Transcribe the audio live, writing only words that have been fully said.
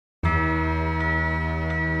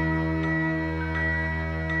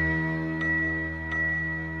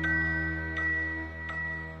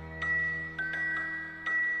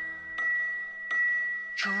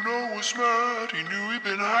Juno was mad, he knew he'd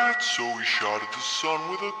been had, so he shot at the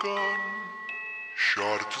sun with a gun.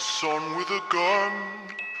 Shot at the sun with a gun.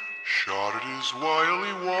 Shot at his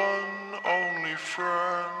wily one, only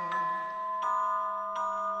friend.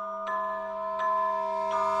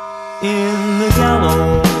 In the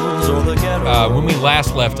gallows or the ghetto. When we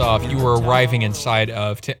last left off, you were arriving inside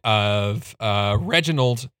of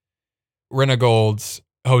Reginald Renegold's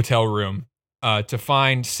hotel room to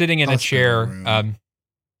find sitting in a chair. Room.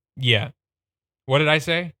 Yeah. What did I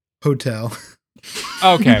say? Hotel.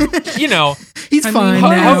 Okay. You know, He's fine It's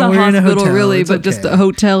now. a We're in a hospital, hotel. really, It's but just okay. a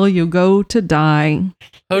hotel you go to die.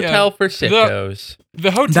 Hotel Yeah. for sickos.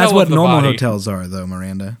 the hotel. That's what of the normal body. hotels are, though,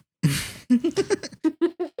 Miranda.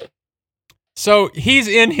 So he's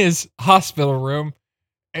in his hospital room,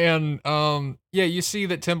 and you see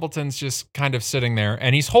that Templeton's just kind of sitting there,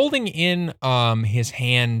 and he's holding in his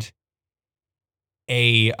hand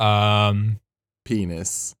a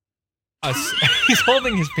Penis. he's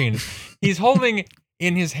holding his penis. He's holding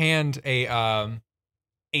in his hand a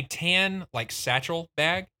tan like satchel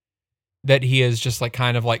bag that he is just like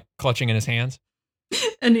kind of like clutching in his hands.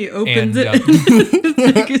 And he opens And, it.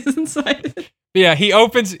 His dick is inside it. Yeah, he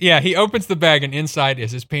opens the bag and inside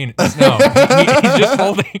is his penis. No, he's just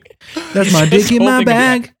holding. That's he's my just dick in my holding it.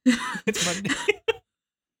 bag. It's my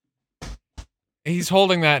He's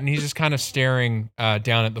holding that and he's just kind of staring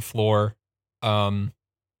down at the floor.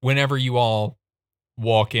 Whenever you all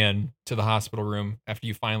walk in to the hospital room after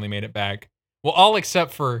you finally made it back, well, all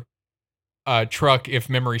except for Truck, if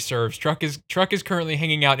memory serves. Truck is currently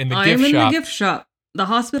hanging out in the I gift am in shop. the gift shop. The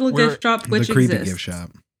hospital We're- gift shop, which the creepy exists. gift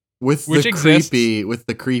shop. With Which the exists.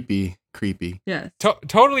 creepy. Yes.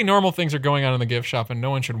 Totally normal things are going on in the gift shop, and no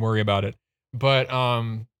one should worry about it. But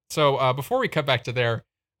so before we cut back to there,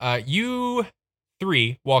 you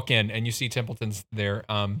three walk in and you see Templeton's there,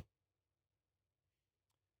 and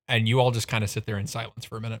you all just kind of sit there in silence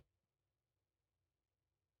for a minute.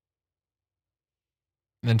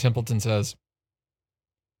 And then Templeton says,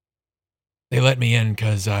 "They let me in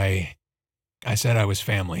because I said I was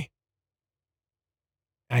family.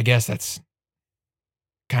 I guess that's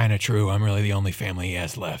kind of true. I'm really the only family he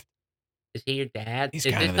has left. Is he your dad? He's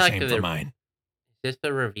Is kind this of the like same for mine. Is this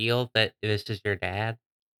the reveal that this is your dad?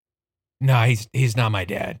 No, he's not my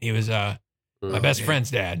dad. He was my best Okay.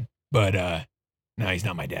 friend's dad, but no, he's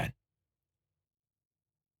not my dad.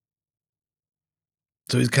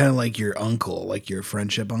 So he's kind of like your uncle, like your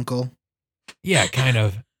friendship uncle. Yeah, kind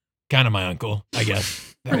of my uncle, I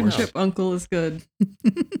guess. That works. Friendship uncle is good.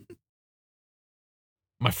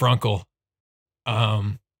 My frunkle.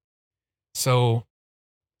 So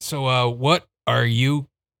what are you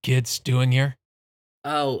kids doing here?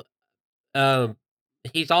 Oh,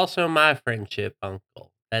 he's also my friendship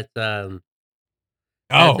uncle. That's Oh,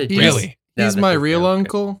 That's a joke. really? No, He's that's my a real joke.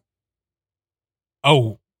 uncle.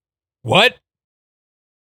 Oh, what?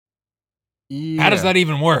 Yeah. How does that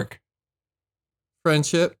even work?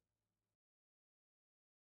 friendship?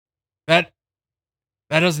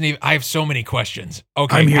 That doesn't even. I have so many questions.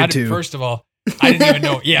 Okay, I'm here too. First of all, I didn't even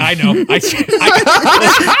know. Yeah, I know.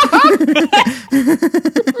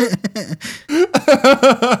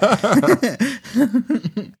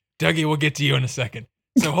 Dougie, we'll get to you in a second.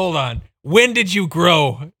 So hold on. When did you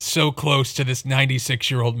grow so close to this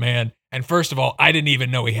 96-year-old man? And first of all, I didn't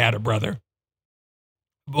even know he had a brother.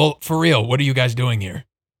 Well, for real, what are you guys doing here?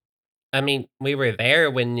 I mean, we were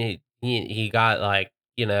there when he got like,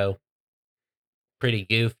 pretty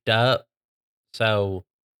goofed up. So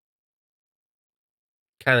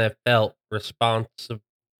kind of felt responsible.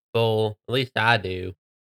 At least I do.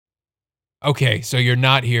 Okay, so you're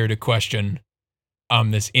not here to question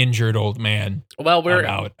this injured old man Well,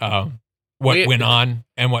 about what we- went on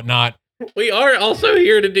and what not. we are also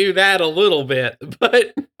here to do that a little bit,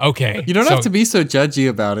 but Okay. You don't so- have to be so judgy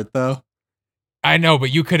about it, though. I know,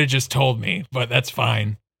 but you could have just told me, but that's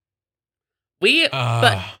fine.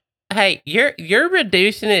 but hey, you're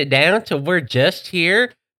reducing it down to we're just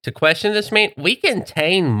here to question this man. We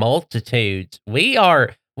contain multitudes. We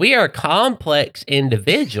are complex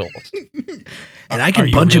individuals. And I Are can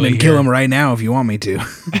you punch him really and kill here? him right now if you want me to.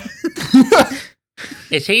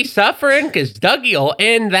 Is he suffering? Because Dougie will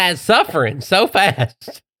end that suffering so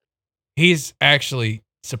fast. He's actually,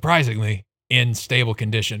 surprisingly, in stable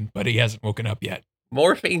condition, but he hasn't woken up yet.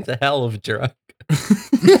 Morphine's a hell of a drug.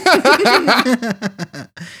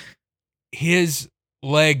 His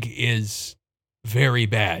leg is very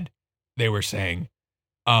bad, they were saying.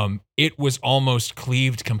 It was almost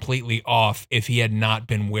cleaved completely off if he had not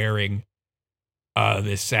been wearing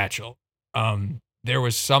this satchel. There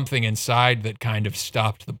was something inside that kind of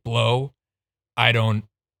stopped the blow. I don't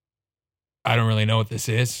I don't really know what this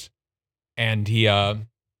is. And he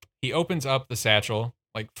opens up the satchel,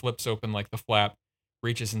 like flips open like the flap,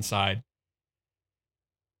 reaches inside,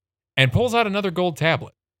 and pulls out another gold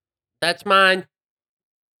tablet. That's mine.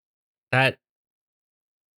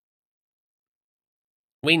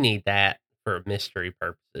 We need that for mystery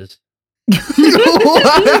purposes.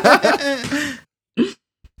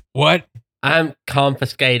 What? I'm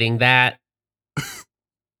confiscating that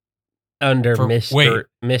under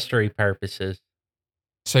mystery purposes.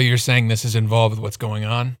 So you're saying this is involved with what's going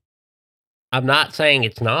on? I'm not saying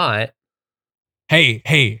it's not.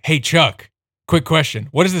 Hey, Chuck. Quick question.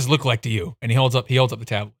 What does this look like to you? And he holds up the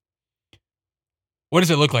tablet. What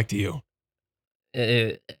does it look like to you?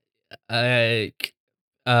 It's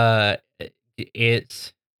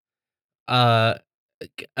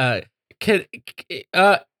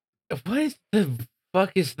what is the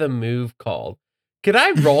fuck is the move called? Could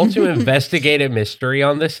I roll to investigate a mystery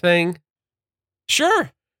on this thing?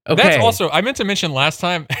 Sure. Okay. That's also, I meant to mention last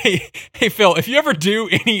time, hey Phil, if you ever do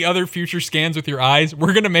any other future scans with your eyes,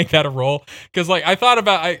 we're going to make that a roll. Because like I thought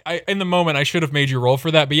about, I in the moment, I should have made you roll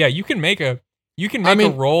for that. But yeah, you can make a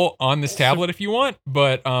roll on this tablet if you want.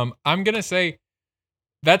 But I'm going to say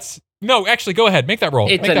no, actually go ahead. Make that roll.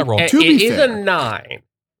 It is a 9.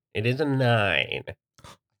 It is a 9. I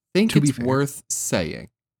think it's worth saying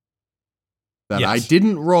that Yes. I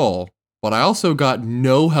didn't roll, but I also got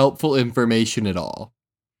no helpful information at all.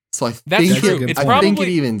 So I That's think true. I think it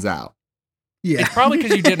evens out. Yeah. It's probably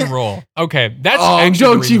because you didn't roll. Okay, that's Oh, actually the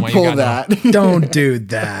don't reason you why pull got that. Don't do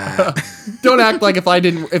that. Don't act like if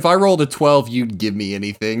I rolled a 12, you'd give me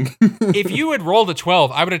anything. If you had rolled a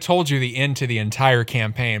 12, I would have told you the end to the entire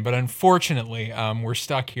campaign. But unfortunately, we're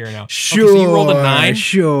stuck here now. Sure. Okay, so you rolled a 9?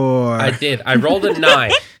 Sure. I did. I rolled a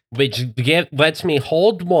 9, which lets me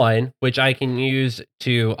hold 1, which I can use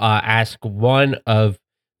to ask one of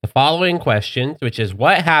the following questions, which is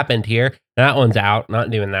what happened here. That one's out.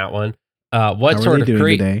 Not doing that one. What How sort are they of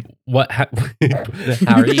doing today?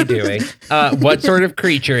 How are you doing? What sort of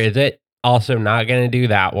creature is it? Also not going to do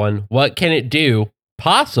that one. What can it do?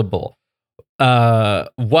 Possible.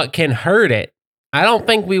 What can hurt it? I don't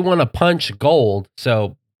think we want to punch gold,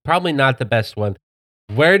 so probably not the best one.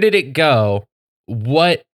 Where did it go?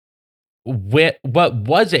 What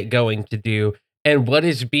was it going to do? And what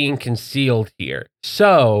is being concealed here?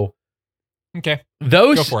 So Okay.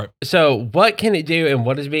 those. Go for it. So what can it do and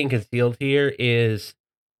what is being concealed here is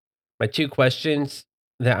my 2 questions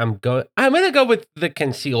that I'm going to go with the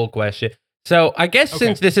conceal question. So I guess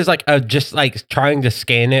since this is like just like trying to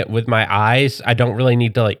scan it with my eyes, I don't really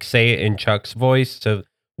need to like say it in Chuck's voice. So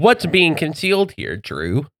what's being concealed here,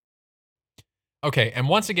 Drew? Okay, and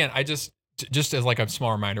once again, I just as like a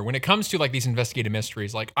small reminder, when it comes to like these investigative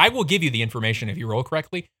mysteries, like I will give you the information if you roll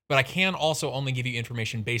correctly, but I can also only give you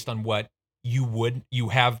information based on what you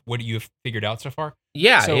have figured out so far.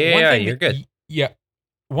 Yeah, So you're good.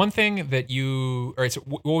 One thing that all right, so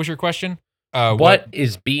what was your question? What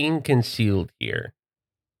is being concealed here?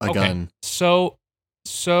 A gun. So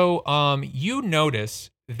you notice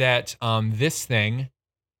that this thing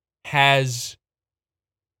has,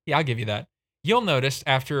 I'll give you that. You'll notice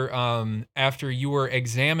after you were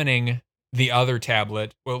examining the other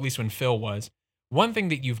tablet, well, at least when Phil was, one thing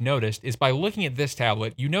that you've noticed is by looking at this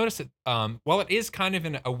tablet, you notice that while it is kind of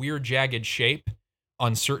in a weird jagged shape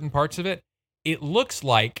on certain parts of it, it looks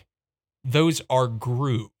like those are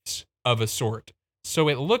grooves of a sort. So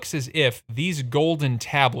it looks as if these golden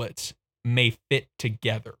tablets may fit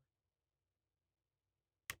together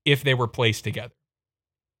if they were placed together.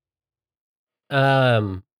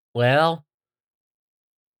 Well,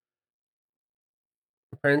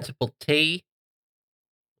 Principal T,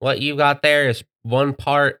 what you got there is one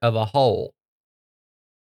part of a whole.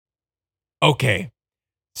 Okay,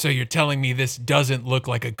 so you're telling me this doesn't look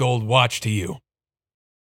like a gold watch to you?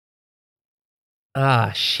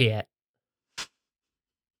 Ah, shit.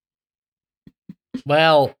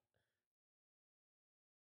 Well,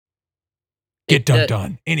 Get dunked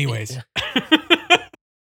on. Anyways.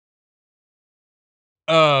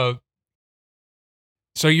 So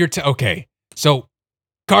you're okay. So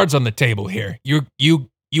cards on the table here.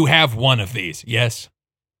 You have one of these, yes?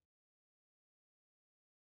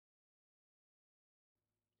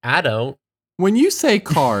 I don't. When you say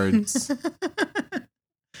cards,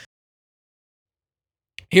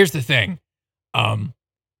 Here's the thing. I'll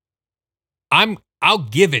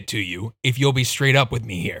give it to you if you'll be straight up with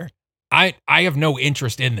me here. I have no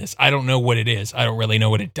interest in this. I don't know what it is. I don't really know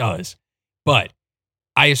what it does. But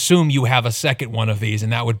I assume you have a second one of these,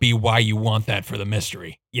 and that would be why you want that for the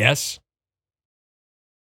mystery. Yes?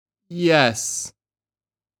 yes.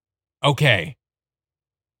 Okay.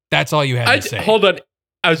 That's all you had to say. Hold on.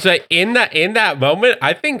 I was like, in that moment,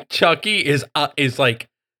 I think Chucky is like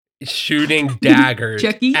shooting daggers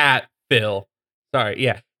Chucky? at Phil. Sorry,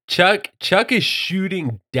 yeah. Chuck is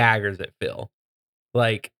shooting daggers at Phil.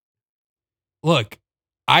 Like, Look,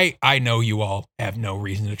 I know you all have no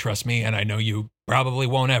reason to trust me, and I know you probably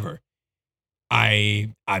won't ever.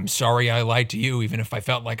 I'm sorry I lied to you, even if I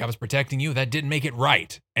felt like I was protecting you. That didn't make it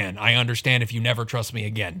right, and I understand if you never trust me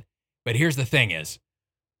again. But here's the thing is,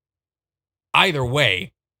 either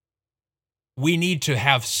way, we need to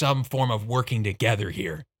have some form of working together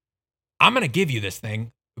here. I'm going to give you this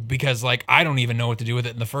thing because, like, I don't even know what to do with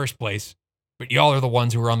it in the first place. But y'all are the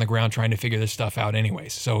ones who are on the ground trying to figure this stuff out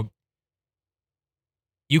anyways. So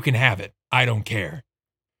you can have it. I don't care.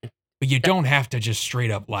 But you don't have to just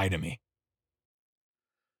straight up lie to me.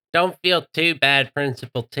 don't feel too bad,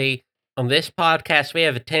 Principal T. On this podcast, we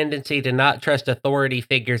have a tendency to not trust authority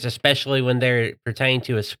figures, especially when they pertain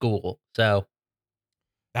to a school. So,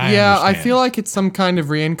 I understand. feel like it's some kind of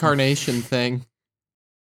reincarnation thing.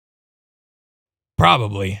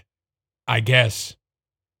 Probably. I guess.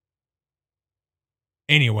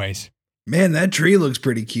 Anyways. Man, that tree looks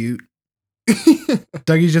pretty cute.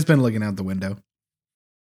 Dougie's just been looking out the window.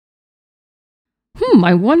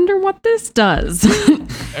 I wonder what this does.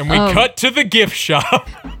 And we cut to the gift shop.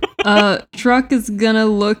 Truck is gonna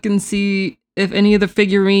look and see if any of the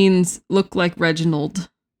figurines look like Reginald.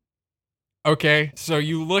 Okay, so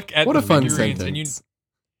you look at What the a fun figurines sentence. and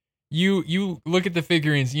you look at the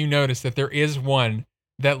figurines and you notice that there is one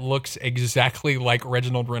that looks exactly like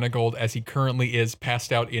Reginald Renegold as he currently is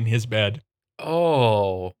passed out in his bed.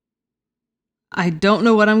 oh, I don't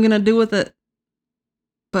know what I'm gonna do with it,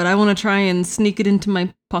 but I want to try and sneak it into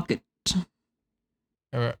my pocket.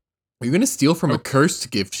 Uh, Are you going to steal from Oh. a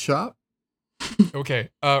cursed gift shop? okay,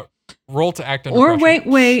 roll to act under Or pressure.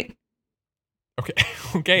 wait. Okay,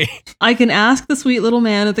 okay. I can ask the sweet little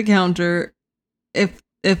man at the counter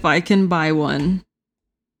if I can buy one.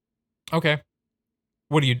 Okay.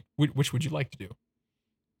 Which would you like to do?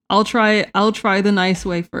 I'll try the nice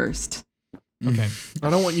way first. Okay. I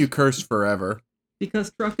don't want you cursed forever.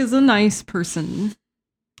 Because Truck is a nice person.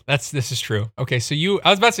 This is true. Okay, so I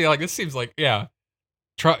was about to say, like, this seems like, yeah.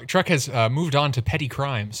 Truck has moved on to petty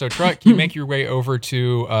crime. So Truck, you make your way over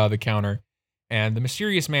to the counter, and the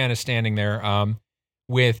mysterious man is standing there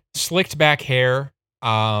with slicked back hair.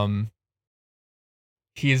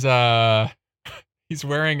 He's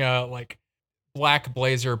wearing a like black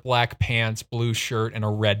blazer, black pants, blue shirt, and a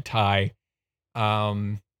red tie.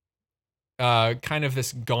 Kind of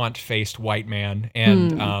this gaunt-faced white man,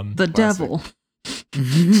 and The classic. devil.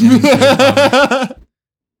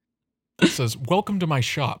 it says, "Welcome to my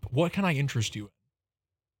shop. What can I interest you in?"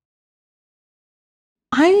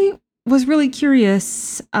 I was really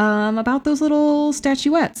curious about those little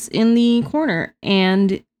statuettes in the corner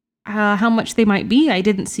and how much they might be. I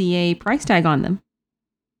didn't see a price tag on them.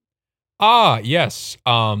 Ah, yes.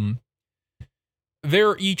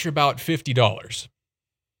 They're each about $50.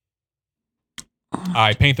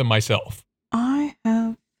 I paint them myself. I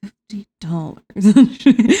have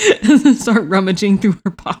 $50. Start rummaging through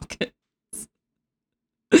her pockets.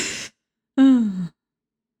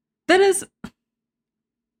 That is,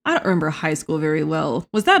 I don't remember high school very well.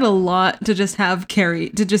 Was that a lot to just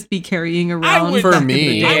be carrying around? would- For back in the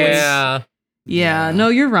me. day? yeah. Yeah, no,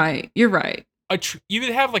 you're right. You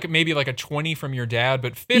could have like maybe like a 20 from your dad,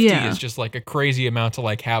 but 50 Yeah. is just like a crazy amount to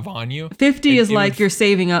like have on you. 50 It- is it like would- you're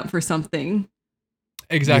saving up for something.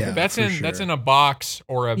 Exactly. Yeah, that's for that's sure. in a box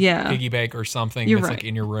or a Yeah. piggy bank or something You're that's right. like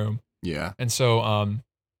in your room. Yeah. And so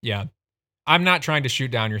yeah. I'm not trying to shoot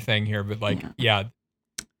down your thing here, but like yeah.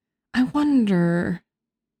 I wonder.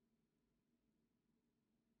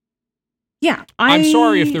 Yeah, I'm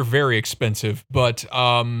sorry if they're very expensive, but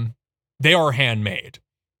they are handmade.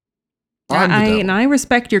 I'm the devil. and I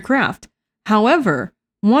respect your craft. However,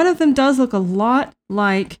 one of them does look a lot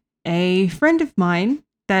like a friend of mine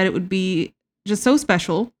that it would be just so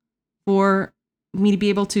special for me to be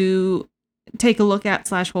able to take a look at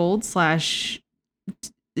 / hold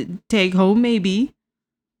 / take home maybe.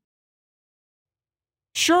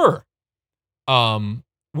 Sure.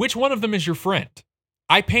 Which one of them is your friend?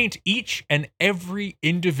 I paint each and every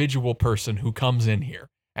individual person who comes in here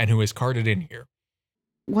and who is carded in here.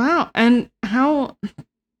 Wow. And how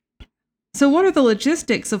so what are the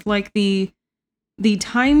logistics of like the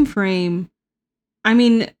time frame? I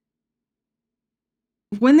mean,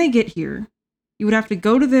 when they get here, you would have to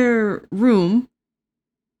go to their room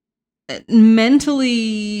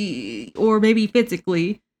mentally or maybe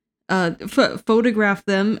physically photograph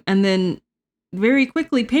them and then very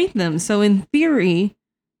quickly paint them. So in theory,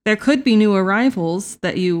 there could be new arrivals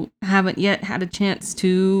that you haven't yet had a chance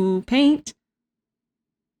to paint.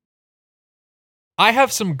 I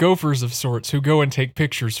have some gophers of sorts who go and take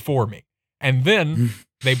pictures for me. And then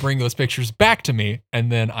they bring those pictures back to me,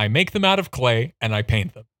 and then I make them out of clay and I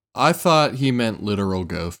paint them. I thought he meant literal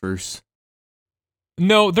gophers.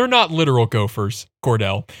 No, they're not literal gophers,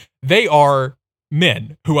 Cordell. They are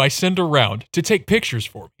men who I send around to take pictures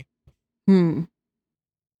for me.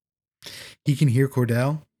 He can hear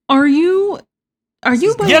Cordell. Are you by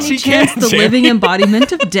Yes, any he chance can, the Sammy. living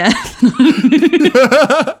embodiment of death?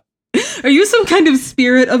 Are you some kind of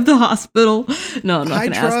spirit of the hospital? No, I'm not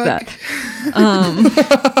going to ask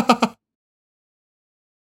that.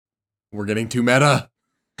 We're getting too meta.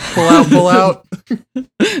 Pull out, pull out.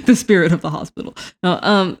 The spirit of the hospital.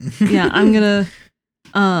 No, yeah, I'm gonna,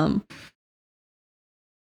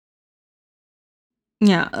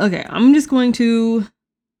 yeah, okay. I'm just going to,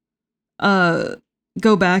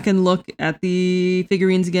 go back and look at the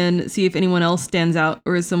figurines again, see if anyone else stands out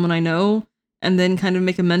or is someone I know, and then kind of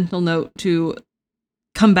make a mental note to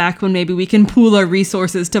come back when maybe we can pool our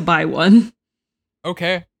resources to buy one.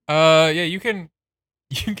 Okay. Yeah, you can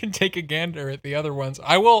take a gander at the other ones.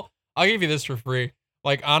 I'll give you this for free.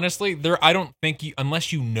 Like, honestly, I don't think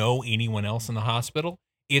unless you know anyone else in the hospital,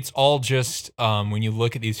 it's all just, when you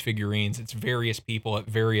look at these figurines, it's various people at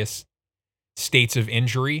various states of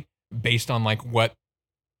injury based on like what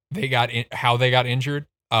they got, how they got injured.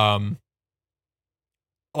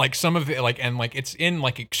 Like some of it, like, and like it's in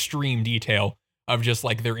like extreme detail of just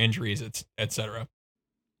like their injuries, etc.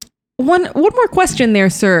 One more question there,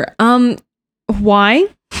 sir. Why?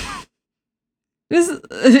 This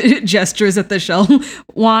gestures at the shell.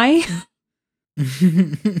 Why?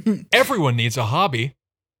 Everyone needs a hobby.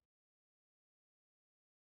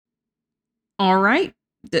 All right.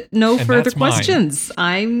 No And further that's mine. questions.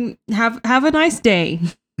 Have a nice day.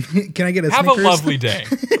 Can I get a Have Snickers? a lovely day.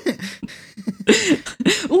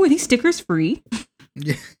 Oh, are these stickers free?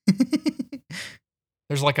 Yeah.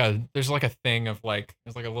 There's like a thing of like,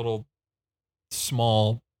 there's like a little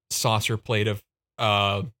small saucer plate of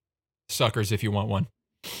suckers if you want one.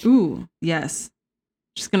 Ooh, yes.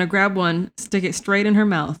 Just gonna grab one, stick it straight in her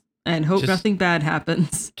mouth, and hope Just- nothing bad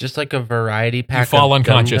happens. Just like a variety pack. You fall of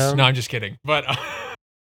unconscious. Dum-Dum. No, I'm just kidding. But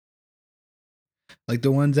Like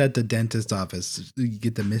the ones at the dentist office, you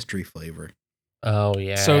get the mystery flavor. Oh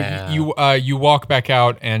yeah. so you walk back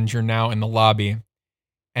out and you're now in the lobby.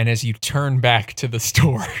 And as you turn back to the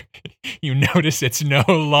store, you notice it's no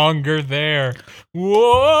longer there.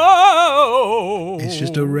 Whoa! It's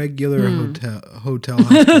just a regular Hmm. hotel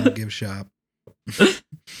hospital gift shop.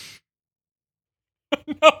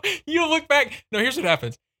 No, you look back. No, here's what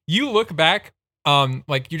happens. You look back,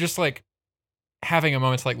 like you're just like having a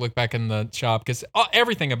moment to like look back in the shop because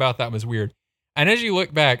everything about that was weird. And as you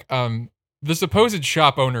look back, the supposed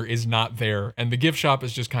shop owner is not there, and the gift shop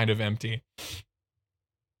is just kind of empty.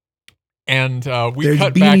 And we There's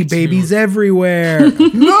cut Beanie back Babies to, everywhere.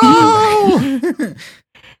 No!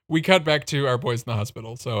 we cut back to our boys in the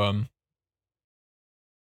hospital. So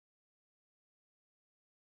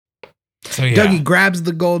yeah. Dougie grabs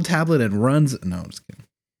the gold tablet and runs. No, I'm just kidding.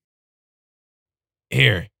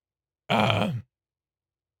 Here,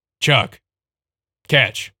 Chuck,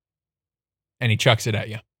 catch. And he chucks it at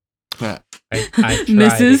you. I tried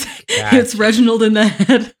Misses. to catch Hits Reginald in the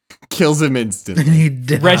head. Kills him And instantly. he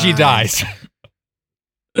dies. Reggie dies.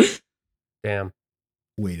 Damn.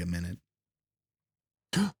 Wait a minute.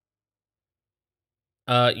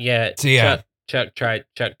 Yeah. So, yeah. Chuck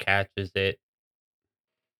catches it.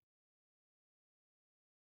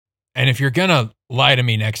 And if you're gonna lie to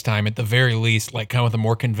me next time, at the very least, like come with a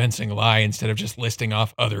more convincing lie instead of just listing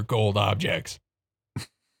off other gold objects.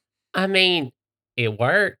 I mean, it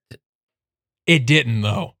worked. It didn't,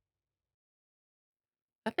 though.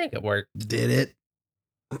 I think it worked. Did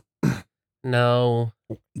it? No.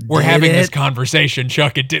 We're Did having this it? conversation,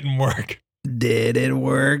 Chuck. It didn't work. Did it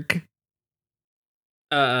work?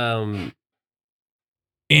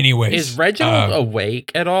 Anyways. Is Reginald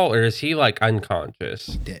awake at all, or is he like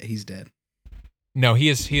unconscious? He's dead. No, he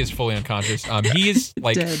is fully unconscious. He's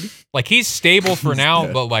like Dead. he's stable for He's now,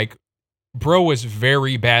 dead. but like bro was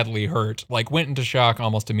very badly hurt. Like went into shock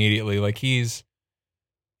almost immediately. Like he's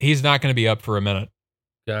not gonna be up for a minute.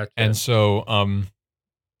 Gotcha. And so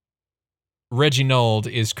Reginald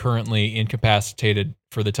is currently incapacitated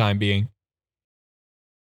for the time being.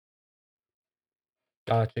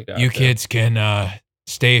 Gotcha. You kids can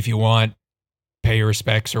stay if you want, pay your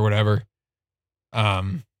respects or whatever.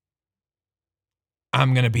 I'm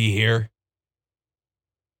gonna be here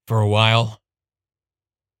for a while.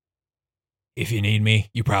 If you need me,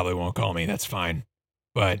 you probably won't call me. That's fine.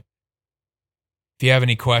 But if you have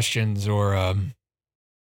any questions or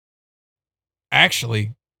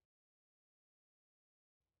actually,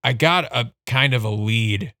 I got a kind of a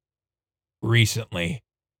lead recently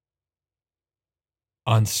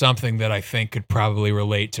on something that I think could probably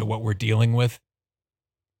relate to what we're dealing with.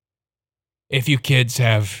 If you kids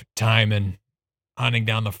have time and hunting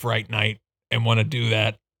down the Fright Night and want to do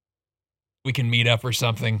that, we can meet up or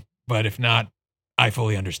something. But if not, I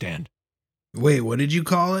fully understand. Wait, what did you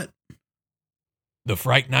call it? The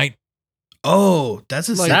Fright Night? Oh, that's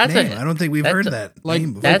a sick That's name. a- I don't think we've that's heard a- that like,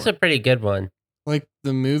 name before. That's a pretty good one. Like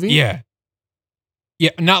the movie? Yeah. Yeah,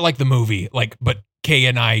 not like the movie, but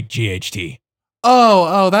KNIGHT.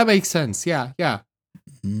 Oh, that makes sense. Yeah.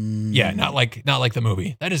 Yeah, not like the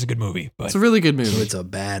movie. That is a good movie, but It's a really good movie. So it's a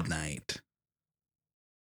bad night.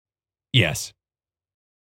 yes.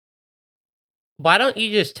 Why don't you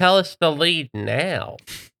just tell us the lead now?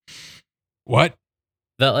 What?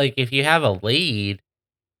 That like if you have a lead,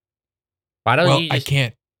 why don't Well, you just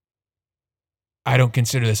I don't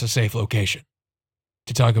consider this a safe location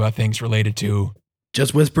to talk about things related to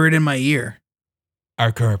Just whisper it in my ear.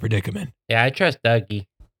 our current predicament. Yeah, I trust Dougie.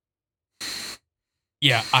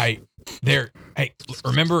 Yeah, hey,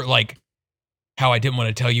 remember like how I didn't want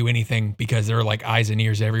to tell you anything because there were like eyes and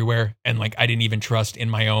ears everywhere, and like I didn't even trust in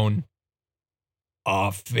my own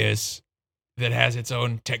office that has its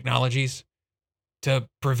own technologies to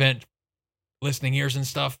prevent listening ears and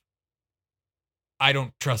stuff. I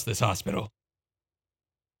don't trust this hospital.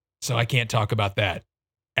 So I can't talk about that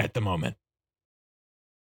at the moment.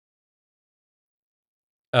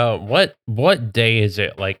 What day is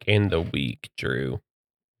it like in the week, Drew?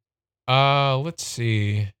 Let's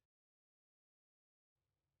see.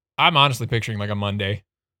 I'm honestly picturing like a Monday.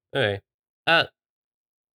 Okay.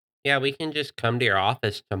 Yeah, we can just come to your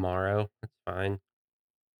office tomorrow. That's fine.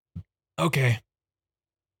 Okay.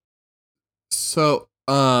 So,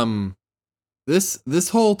 this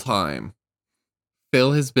whole time,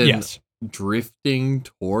 Phil has been Yes. drifting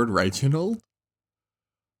toward Reginald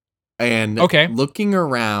and Okay. looking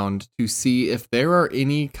around to see if there are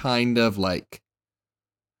any kind of like,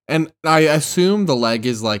 and I assume the leg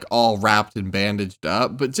is like all wrapped and bandaged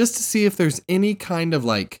up, but just to see if there's any kind of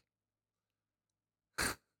like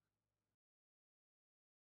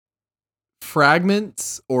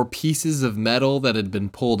fragments or pieces of metal that had been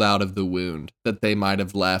pulled out of the wound that they might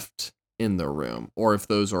have left in the room, or if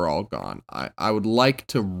those are all gone. I would like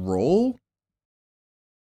to roll.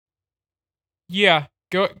 Yeah.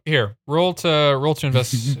 Go here. Roll to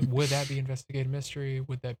invest. Would that be investigate a mystery?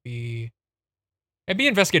 Would that be? It'd be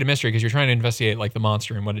investigate a mystery because you're trying to investigate like the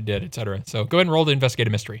monster and what it did, etc. So go ahead and roll to investigate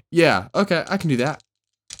a mystery. Yeah, okay, I can do that.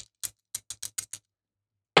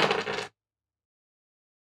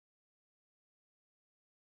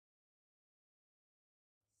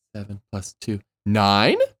 Seven plus 2,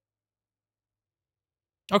 9.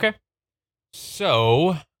 Okay.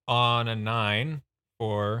 So on a 9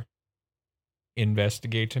 for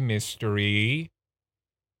investigate a mystery.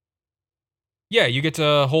 Yeah, you get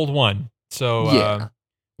to hold 1. So Yeah.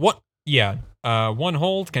 what? Yeah. 1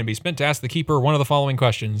 hold can be spent to ask the keeper one of the following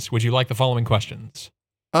questions. Would you like the following questions?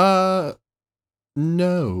 No,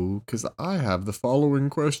 because I have the following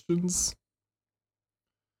questions.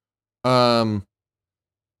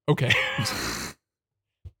 Okay.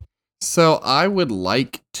 So I would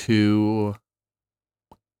like to.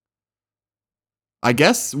 I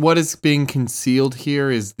guess what is being concealed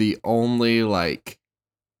here is the only like.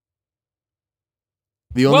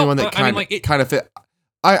 The only Well, one that I mean, like, it- kind of fit.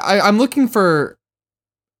 I'm looking for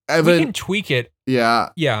We evidence. can tweak it. Yeah.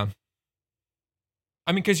 Yeah.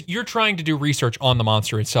 I mean, because you're trying to do research on the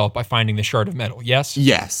monster itself by finding the shard of metal, yes?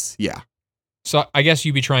 Yes. Yeah. So I guess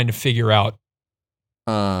you'd be trying to figure out.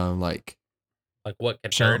 Like Like what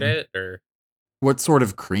could hurt Something. it, or what sort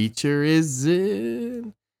of creature is it?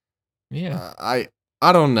 Yeah. I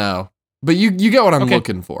don't know, but you get what I'm Okay.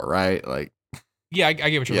 looking for, right? Like, Yeah, I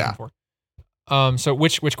get what you're Yeah. looking for. So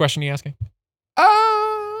which question are you asking?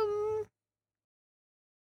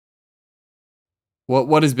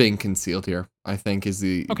 what is being concealed here? I think is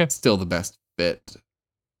Okay. still the best fit.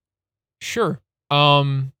 Sure.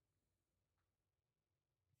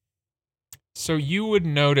 So you would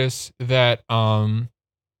notice that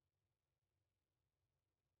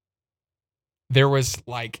there was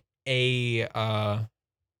like a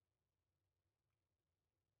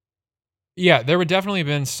yeah, there would definitely have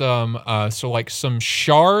been some some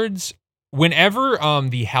shards whenever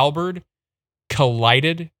the halberd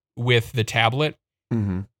collided with the tablet.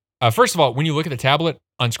 Mm-hmm. First of all, when you look at the tablet,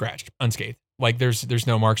 unscratched, unscathed. Like there's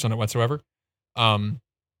no marks on it whatsoever.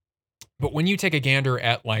 But when you take a gander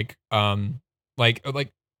at like like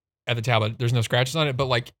at the tablet, there's no scratches on it, but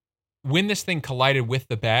like when this thing collided with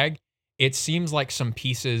the bag, it seems like some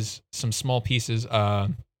small pieces,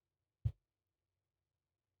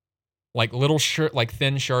 like little like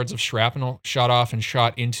thin shards of shrapnel shot off and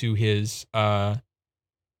shot into his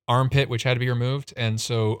armpit, which had to be removed. And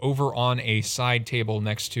so over on a side table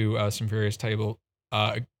next to some various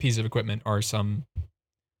pieces of equipment are some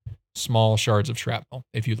small shards of shrapnel,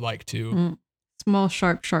 if you'd like to. Small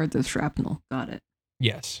sharp shards of shrapnel. Got it.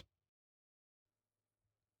 Yes.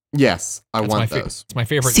 Yes, I want those. It's my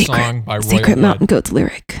favorite song by Royal Secret Blood. Mountain Goats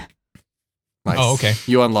lyric. Nice. Oh, okay.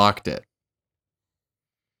 You unlocked it.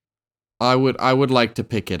 I would like to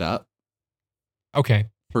pick it up Okay.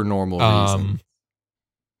 for normal reasons.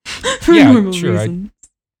 For Yeah, normal sure, reasons.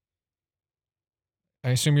 I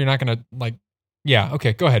assume you're not gonna like. Yeah.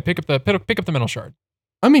 Okay. Go ahead. Pick up the metal shard.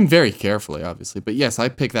 I mean, very carefully, obviously, but yes, I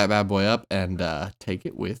pick that bad boy up and take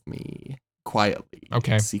it with me quietly.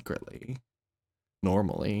 Okay. Secretly.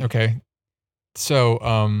 Normally. Okay. So,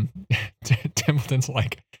 Templeton's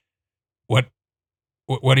like, what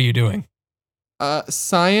are you doing?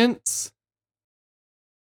 Science.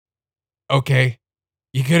 Okay.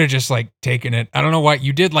 You could have just like taken it. I don't know why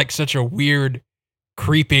you did like such a weird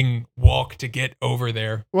creeping walk to get over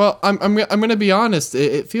there. Well, I'm gonna be honest.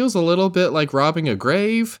 It feels a little bit like robbing a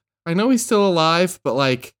grave. I know he's still alive, but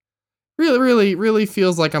like, really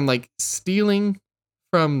feels like I'm like stealing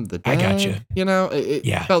from the dead. I gotcha. You know, it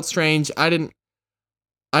Yeah. felt strange. I didn't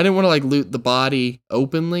want to like loot the body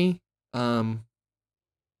openly. Yeah.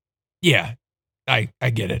 I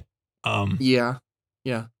get it. Yeah.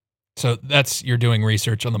 So you're doing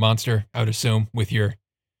research on the monster, I would assume, with your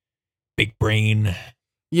big brain.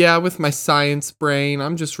 Yeah, with my science brain,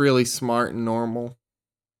 I'm just really smart and normal.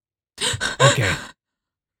 Okay.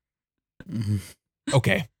 Mhm.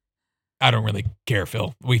 Okay. I don't really care,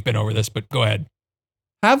 Phil. We've been over this, but go ahead.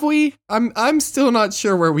 Have we? I'm still not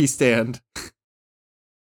sure where we stand.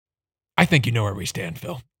 I think you know where we stand,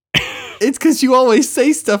 Phil. It's because you always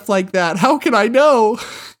say stuff like that. How can I know?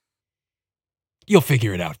 You'll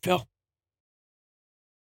figure it out, Phil.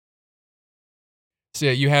 So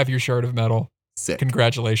yeah, you have your shard of metal. Sick.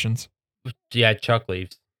 Congratulations. Yeah, Chuck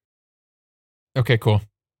leaves. Okay, cool.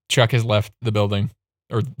 Chuck has left the building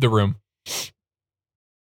or the room.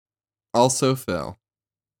 Also, Phil.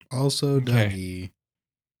 Also, Okay.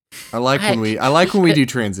 Dougie. I like when we do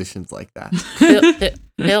transitions like that.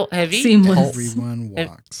 Phil, have you Seamless. told, Everyone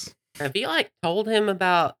walks. have you like told him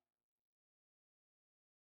about,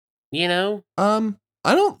 you know? I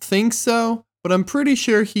don't think so, but I'm pretty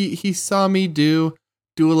sure he saw me do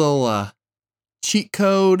a little cheat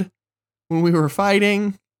code when we were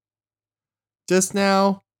fighting just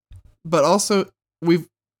now. But also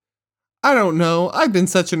I don't know. I've been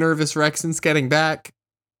such a nervous wreck since getting back.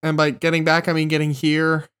 And by getting back, I mean getting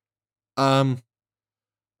here. I'm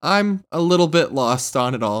a little bit lost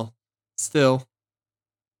on it all. Still.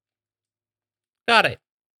 Got it.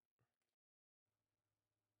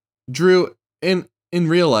 Drew, in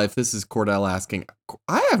real life, this is Cordell asking.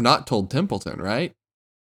 I have not told Templeton, right?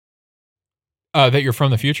 That you're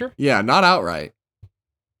from the future? Yeah, not outright.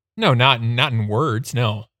 No, not in words.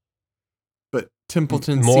 No. But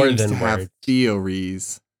Templeton More seems than to have words.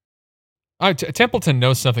 theories. Templeton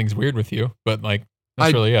knows something's weird with you, but like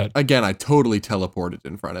that's really it. Again, I totally teleported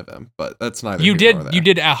in front of him, but that's neither You here nor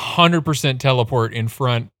did there. 100% teleport in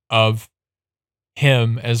front of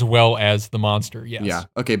him as well as the monster. Yes. Yeah.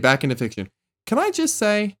 Okay, back into fiction. Can I just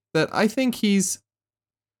say that I think he's,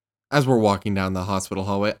 as we're walking down the hospital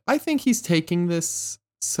hallway, I think he's taking this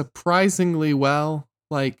surprisingly well.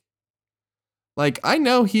 Like I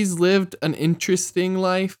know he's lived an interesting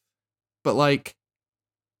life, but like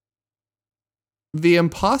the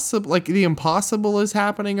impossible is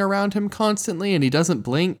happening around him constantly and he doesn't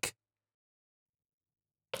blink.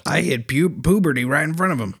 I hit puberty right in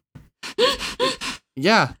front of him.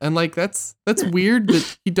 Yeah, and like that's weird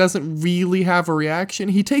that he doesn't really have a reaction.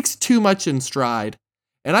 He takes too much in stride.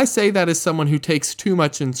 And I say that as someone who takes too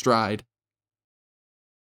much in stride.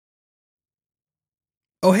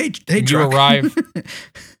 Oh, hey, You truck. arrive.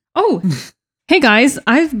 Oh, hey guys,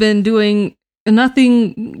 I've been doing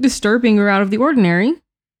nothing disturbing or out of the ordinary.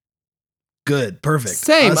 Good, perfect.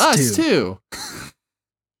 Same, us too.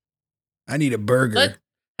 I need a burger.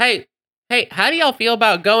 Hey, how do y'all feel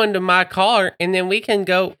about going to my car and then we can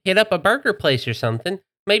go hit up a burger place or something?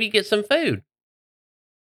 Maybe get some food.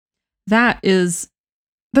 That is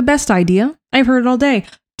the best idea. I've heard it all day.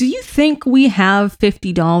 Do you think we have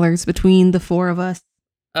 $50 between the four of us?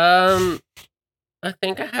 I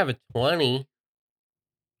think I have a 20.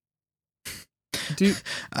 Do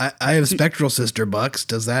I have Spectral Sister bucks.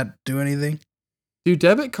 Does that do anything? Do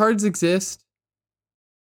debit cards exist?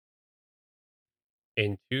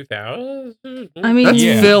 In 2000? I mean, That's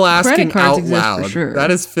Yeah. Phil credit asking cards out exist for loud. sure. That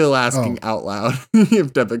is Phil asking out loud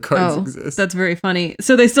if debit cards Oh, exist. that's very funny.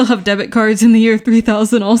 So they still have debit cards in the year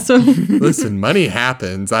 3000 also. Listen, money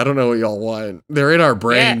happens. I don't know what y'all want. They're in our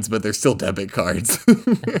brains, but they're still debit cards.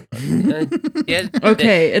 Yeah,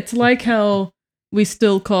 Okay, it's like how we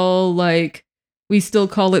still call it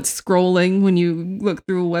scrolling when you look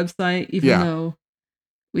through a website, even Yeah. though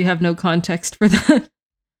we have no context for that.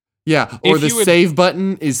 Yeah, or If the you would- save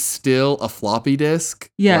button is still a floppy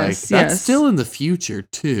disk. Yes, That's yes. still in the future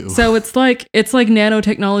too. So it's like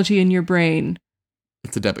nanotechnology in your brain,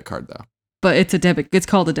 It's a debit card though. but it's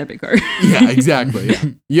called a debit card. Yeah,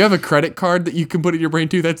 exactly. You have a credit card that you can put in your brain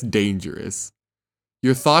too. That's dangerous.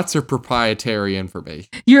 Your thoughts are proprietary information.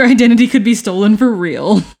 Your identity could be stolen for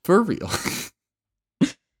real. For real.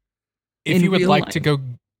 If in you would real like life. to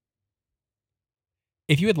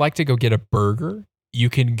go get a burger, you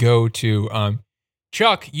can go to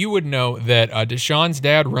Chuck, you would know that Deshaun's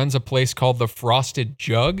dad runs a place called the Frosted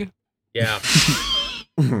Jug. yeah.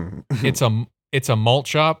 It's a malt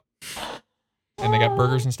shop, and they got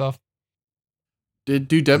burgers and stuff. Do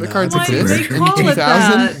debit No, cards why do exist they in call it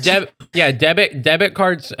 2000? that? Debit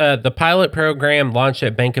cards. The pilot program launched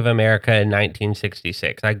at Bank of America in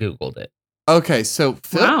 1966. I googled it. Okay, so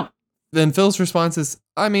Wow. then Phil's response is,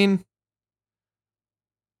 I mean,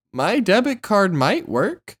 my debit card might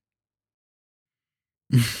work.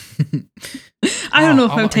 I don't know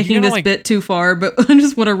if Oh, I'm you taking gotta, this like- bit too far, but I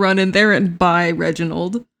just want to run in there and buy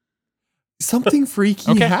Reginald. Something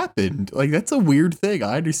freaky Okay. happened. Like, that's a weird thing.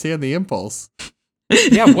 I understand the impulse.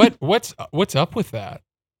 Yeah, what's up with that?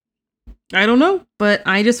 I don't know, but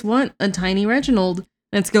I just want a tiny Reginald.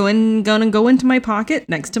 It's gonna go into my pocket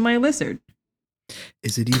next to my lizard.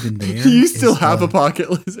 Is it even there? You still Is have the- a pocket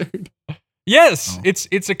lizard. Yes, Oh.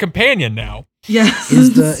 it's a companion now. Yes.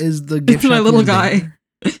 Is the gift It's my shop little even guy.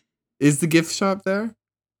 there? Is the gift shop there?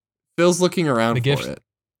 Phil's looking around The for gift- it.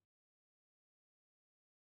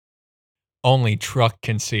 Only Truck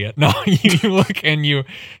can see it. No, you look and you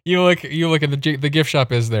look and the gift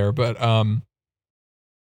shop is there, but I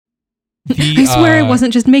swear I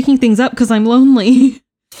wasn't just making things up because I'm lonely.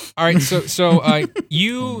 All right, so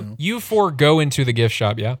you Oh, no. you four go into the gift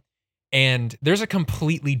shop, yeah, and there's a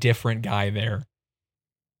completely different guy there.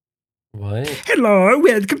 What? Hello,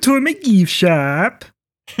 welcome to my gift shop.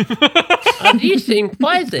 Oh, you seem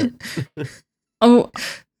pleasant. Oh,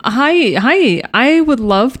 hi. I would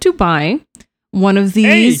love to buy one of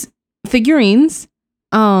these figurines,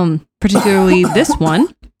 particularly this one.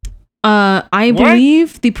 I What?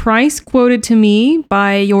 believe the price quoted to me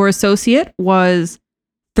by your associate was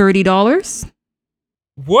 $30.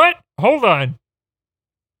 What? Hold on.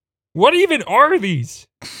 What even are these?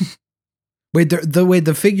 Wait,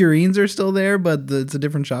 the figurines are still there, but it's a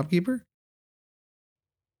different shopkeeper.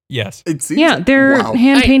 Yes. It seems Yeah, they're wow.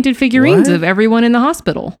 hand-painted figurines What? of everyone in the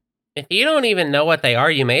hospital. If you don't even know what they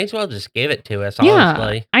are, you may as well just give it to us, Yeah,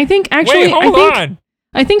 honestly. I think actually, Wait, hold on.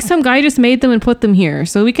 I think some guy just made them and put them here,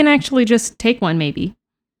 so we can actually just take one, maybe.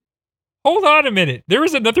 Hold on a minute. There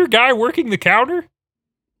was another guy working the counter?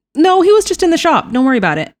 No, he was just in the shop. Don't worry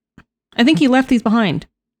about it. I think he left these behind.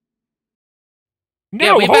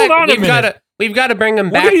 No, hold on a minute. We've got to bring him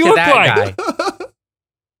What back did he to look that like? guy.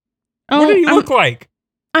 Oh, What did he I'm- look like?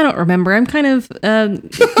 I don't remember. I'm kind of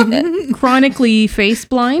chronically face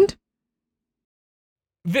blind.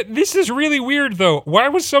 This is really weird, though. Why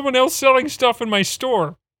was someone else selling stuff in my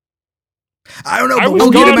store? I don't know, I but was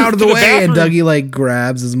we'll get him gone out of to the the way. And bathroom. Dougie like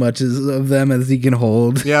grabs as much of them as he can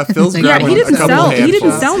hold. Yeah, Phil's Yeah, Yeah, grabbing he didn't a couple sell. He didn't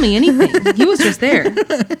handfuls. sell me anything. He was just there.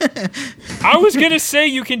 I was going to say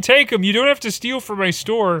you can take them. You don't have to steal from my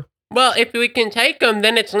store. Well, if we can take them,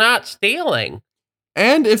 then it's not stealing.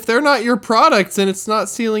 And if they're not your products, then it's not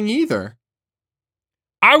stealing either.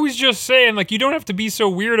 I was just saying, like, you don't have to be so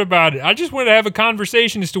weird about it. I just wanted to have a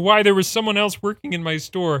conversation as to why there was someone else working in my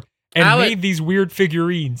store and I would- made these weird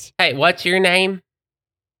figurines. Hey, what's your name?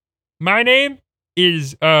 My name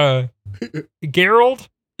is, Gerald.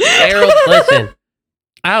 Harold, listen.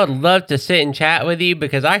 I would love to sit and chat with you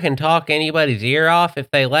because I can talk anybody's ear off if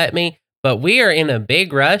they let me, but we are in a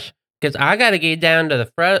big rush because I got to get down to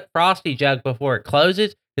the Frosty Jug before it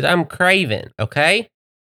closes because I'm craving, okay?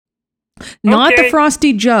 Not the Okay.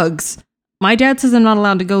 frosty jugs. My dad says I'm not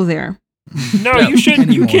allowed to go there. No, No, you shouldn't.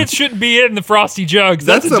 You anymore. kids shouldn't be in the Frosty Jugs.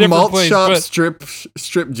 That's, That's a a different malt place. shop But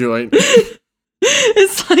strip joint.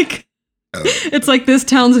 It's like this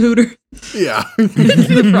town's Hooter. Yeah.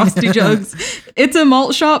 The frosty jugs. It's a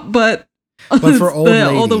malt shop, but for old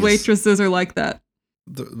all the ladies. waitresses are like that.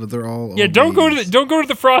 they're all. Yeah, don't go obese. to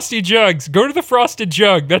the Frosty Jugs. Go to the Frosted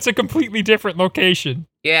Jug. That's a completely different location.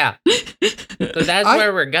 Yeah. So that's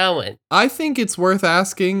where we're going. I think it's worth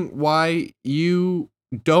asking why you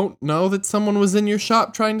don't know that someone was in your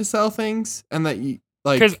shop trying to sell things, and that you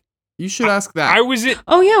 'Cause you should ask that. I was in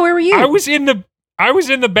Oh yeah, where were you? I was in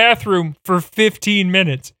the bathroom for 15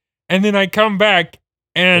 minutes, and then I come back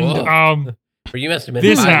and Whoa. Or you must have been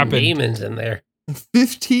This fighting happened. demons in there.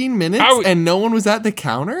 15 minutes and no one was at the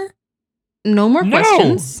counter? No more No.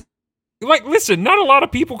 questions. like listen, not a lot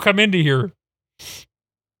of people come into here.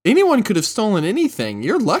 Anyone could have stolen anything.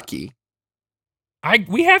 You're lucky.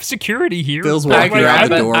 We have security here. Phil's I walking out the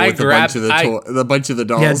grabbed- door I with a bunch of the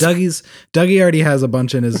dolls. Yeah, Dougie already has a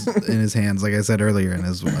bunch in his hands, like I said earlier, and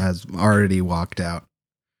has already walked out.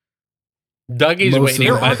 Dougie's Most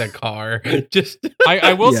waiting of by them. the car. Just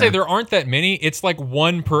I will say Yeah. there aren't that many. It's like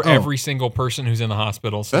one per every single person who's in the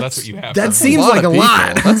hospital. So that's what you have. That for- seems like a people.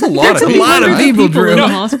 lot. That's a lot That's of a people. lot of right? people, Drew. in the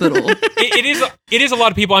No. hospital. it is a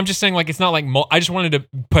lot of people. I'm just saying, like, it's not like I just wanted to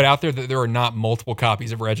put out there that there are not multiple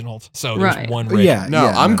copies of Reginald. So there's Right. one. Reginald. Yeah, No,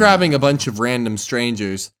 yeah, I'm grabbing a bunch of random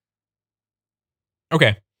strangers.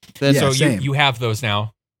 Okay. Then Yeah, So same. you have those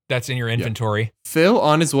now. That's in your inventory. Phil,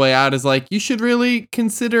 on his way out, is like, you should really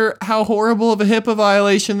consider how horrible of a HIPAA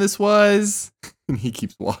violation this was. And he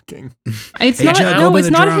keeps walking. It's Hey, not. Chuck, No, open it's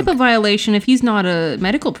the not a trunk. HIPAA violation if he's not a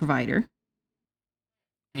medical provider.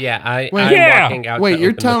 yeah, Wait, I'm yeah. walking out. Wait, to you're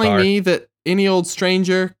open the telling car. me that any old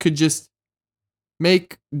stranger could just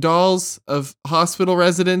make dolls of hospital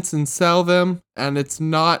residents and sell them, and it's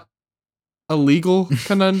not a legal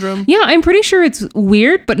conundrum? Yeah, I'm pretty sure it's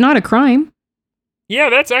weird, but not a crime. Yeah,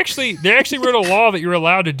 they actually wrote a law that you're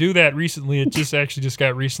allowed to do that recently. It just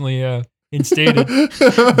got recently instated.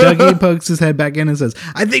 Dougie pokes his head back in and says,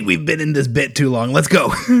 "I think we've been in this bit too long. Let's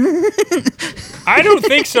go." I don't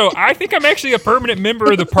think so. I think I'm actually a permanent member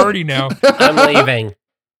of the party now. I'm leaving.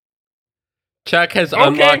 Chuck has Okay.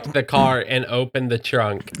 unlocked the car and opened the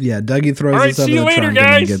trunk. Yeah, Dougie throws All right, himself see in you the later, trunk and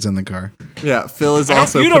then guys. gets in the car. Yeah, Phil is I hope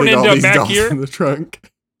also you don't putting end all up these back dolls here. in the trunk.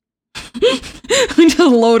 We just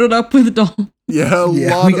loaded up with dolls. Yeah,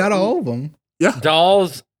 Yeah, we got all of them.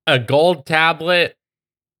 Dolls, a gold tablet,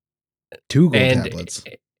 2 gold and tablets.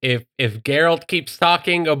 if Geralt keeps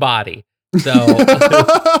talking, a body. So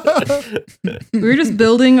We're just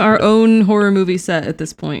building our own horror movie set at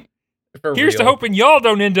this point. for Here's to real. hoping y'all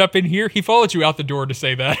don't end up in here. He followed you out the door to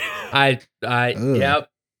say that. I Ugh. yep.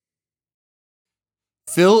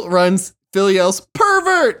 Phil yells,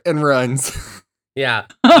 "Pervert!" and runs. Yeah.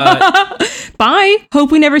 Bye.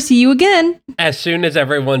 Hope we never see you again. As soon as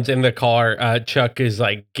everyone's in the car, Chuck is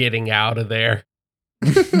like getting out of there.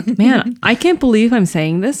 Man, I can't believe I'm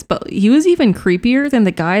saying this, but he was even creepier than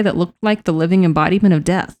the guy that looked like the living embodiment of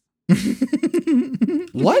death.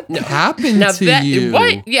 What happened to you?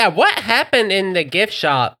 What? Yeah, what happened in the gift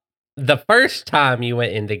shop the first time you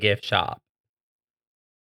went in the gift shop?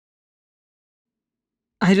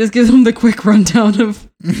 I just give him the quick rundown of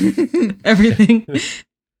everything.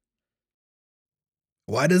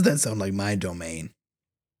 Why does that sound like my domain?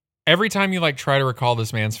 Every time you like try to recall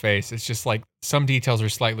this man's face, it's just like some details are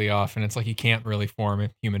slightly off, and it's like you can't really form a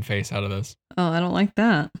human face out of this. Oh, I don't like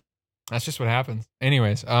that. That's just what happens.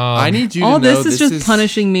 Anyways, I need you All to know this is just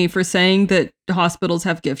punishing me for saying that hospitals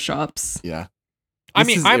have gift shops. Yeah. I This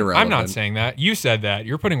mean, is I'm irrelevant. not saying that. You said that.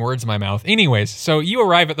 You're putting words in my mouth. Anyways, so you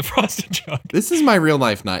arrive at the Frosted Jug. This is my real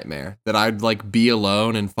life nightmare, that I'd like be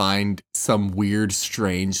alone and find some weird,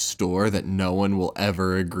 strange store that no one will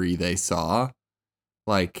ever agree they saw.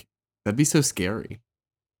 Like, that'd be so scary.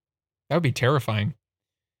 That would be terrifying.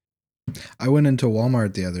 I went into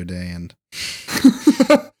Walmart the other day and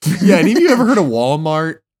Yeah, any of you ever heard of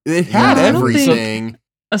Walmart? It had No, I don't think- everything.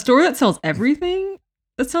 A store that sells everything?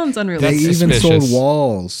 That sounds they unrealistic. That's even sold suspicious.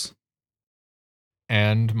 walls.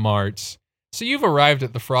 And Marts. So you've arrived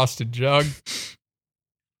at the Frosted Jug.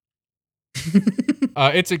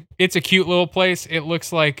 It's a cute little place. It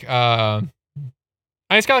looks like it's got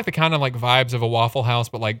like the kind of like vibes of a Waffle House,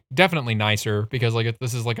 but like definitely nicer because like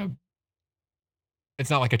this is like it's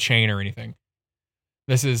not like a chain or anything.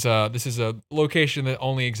 This is a location that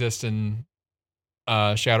only exists in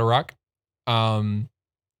Shadow Rock.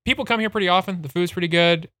 People come here pretty often. The food's pretty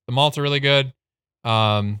good. The malts are really good.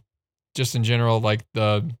 Just in general, like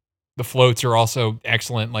the floats are also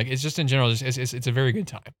excellent. Like it's just in general, it's a very good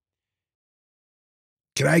time.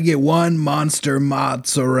 Can I get 1 monster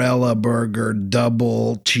mozzarella burger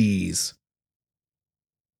double cheese?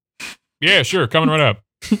 Yeah, sure. Coming right up.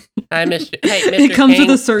 Hi, Mr. Hey, Mr. It comes King.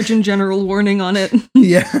 with a Surgeon General warning on it.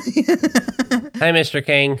 Yeah. Hi, Mr.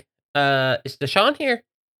 King. Is Deshaun here?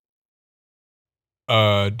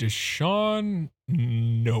 Deshaun?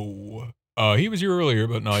 No. He was here earlier,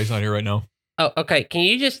 but no, he's not here right now. Oh, okay. Can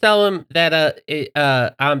you just tell him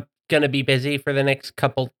that I'm gonna be busy for the next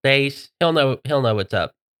couple days? He'll know what's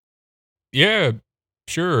up. Yeah,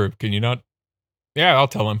 sure. Can you not? Yeah, I'll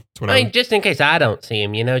tell him. It's I whatever. mean, just in case I don't see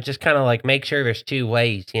him, just kind of like make sure there's two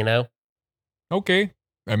ways, Okay.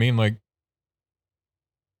 I mean, like,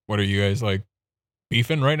 what are you guys, like,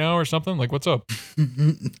 beefing right now or something? Like, what's up?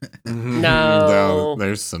 No.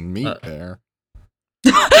 There's some meat there.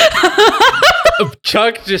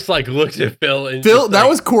 Chuck just like looks at Phil and Phil, that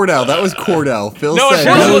was Cordell. Phil No, said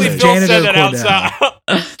unfortunately, nothing. Phil said Janitor that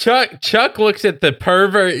outside. Chuck looks at the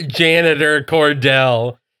pervert janitor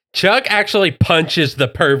Cordell. Chuck actually punches the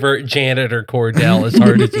pervert janitor Cordell as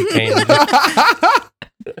hard as he can.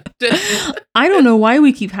 I don't know why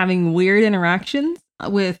we keep having weird interactions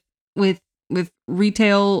with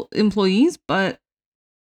retail employees, but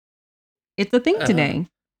it's a thing today.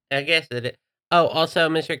 I guess it is. Oh, also,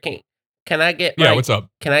 Mr. King, can I get Yeah, what's up?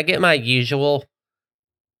 Can I get my usual?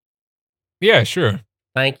 Yeah, sure.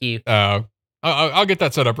 Thank you. I'll get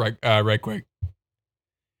that set up right quick.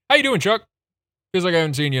 How you doing, Chuck? Feels like I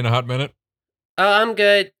haven't seen you in a hot minute. Oh, I'm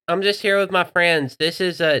good. I'm just here with my friends. This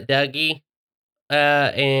is Dougie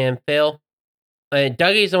and Phil.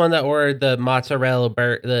 Dougie's the one that ordered the mozzarella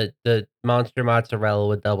the monster mozzarella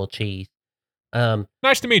with double cheese.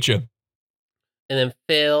 Nice to meet you. And then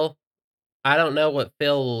Phil, I don't know what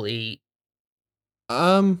Phil will eat.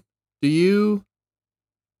 Do you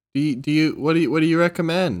what do you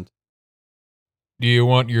recommend? Do you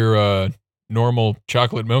want your normal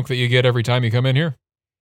chocolate milk that you get every time you come in here?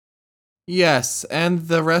 Yes, and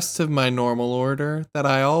the rest of my normal order that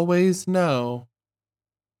I always know.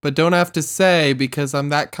 But don't have to say because I'm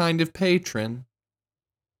that kind of patron.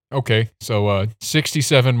 Okay, so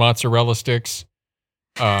 67 mozzarella sticks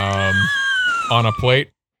on a plate.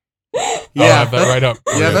 I'll have that right up.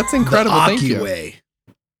 Yeah, that's incredible. Thank you. Akiway.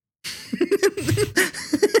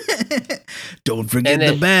 Don't forget And the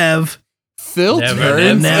then- Bev. Phil Never,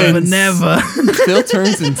 turns Never. Phil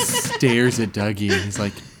turns and stares at Dougie and he's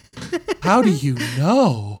like, "How do you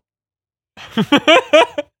know?"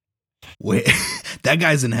 Wait, that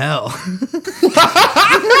guy's in hell.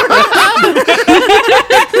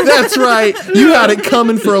 That's right. You had it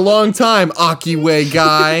coming for a long time, Akiway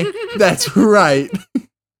guy. That's right.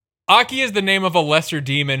 Aki is the name of a lesser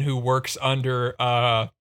demon who works under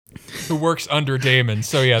Damon.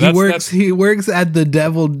 So yeah, He works at the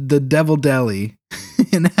devil deli.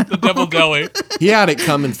 In hell. the Devil Deli. He had it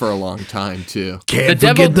coming for a long time too. Can't The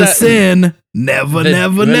devil forget the sin. Never. The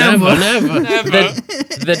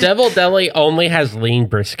Devil Deli only has lean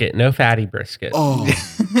brisket, no fatty brisket. Oh,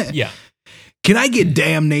 Yeah. Can I get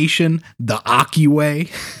damnation the Aki way?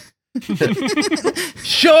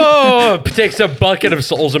 Sure! Takes a bucket of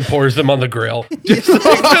souls and pours them on the grill. First we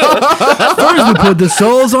put the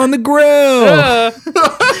souls on the grill.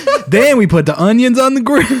 Then we put the onions on the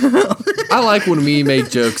grill. I like when we make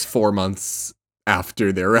jokes 4 months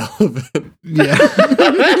after they're relevant. Yeah.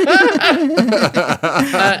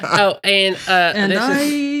 And this I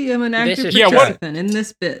is am an active is- Yeah, what- participant in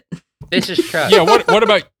this bit. this is Chuck. Yeah, what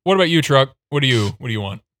about you, Truck? What do you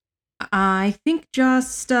want? I think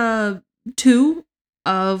just 2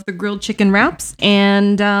 of the grilled chicken wraps,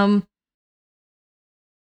 and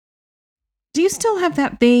do you still have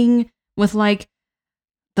that thing with like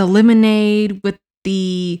the lemonade with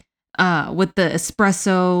the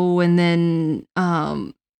espresso and then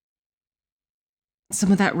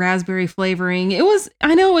some of that raspberry flavoring?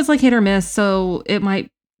 I know it was like hit or miss, so it might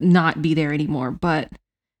not be there anymore, but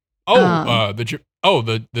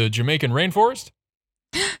the Jamaican rainforest?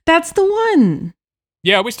 that's the one.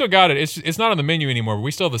 Yeah, we still got it. It's not on the menu anymore, but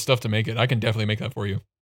we still have the stuff to make it. I can definitely make that for you.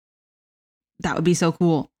 That would be so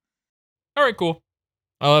cool. All right, cool.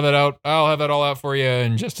 I'll have that out. I'll have that all out for you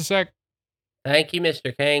in just a sec. Thank you,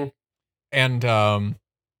 Mr. King. And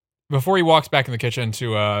before he walks back in the kitchen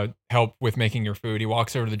to help with making your food, he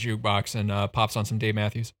walks over to the jukebox and pops on some Dave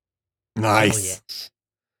Matthews. Nice.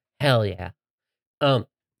 Hell yeah.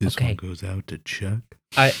 This Okay. one goes out to Chuck.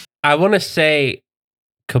 I want to say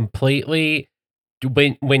completely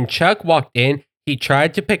when Chuck walked in, he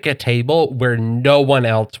tried to pick a table where no one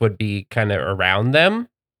else would be kind of around them,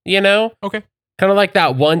 Okay. kind of like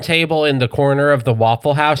that one table in the corner of the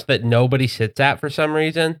Waffle House that nobody sits at for some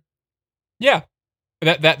reason. Yeah.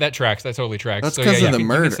 That tracks. That totally tracks. That's So, 'cause of the you can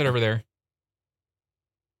murder. sit over there.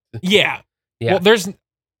 Yeah. Yeah. Well,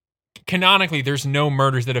 canonically, there's no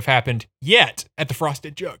murders that have happened yet at the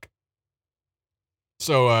Frosted Jug.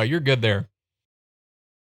 So you're good there.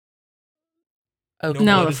 Oh, No No, blood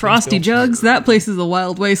the has been Frosty spilled. Jugs, that place is a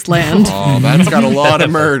wild wasteland. Oh, that's got a lot of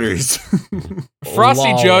murders. Frosty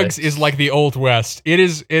Lawless. Jugs is like the Old West. It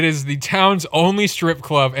is the town's only strip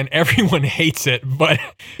club, and everyone hates it. But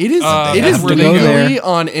It is. It that's is where they go there. legally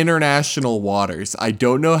on international waters. I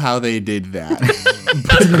don't know how they did that.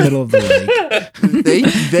 Put it in the middle of the lake.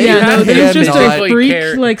 They Yeah, no, there's just cannot- a freak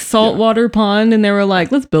care- like saltwater pond, and they were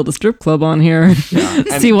like, "Let's build a strip club on here, and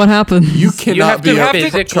see what happens." You cannot have be to charged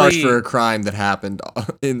physically- for a crime that happened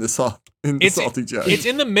in the salty jug. it's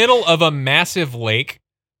in the middle of a massive lake,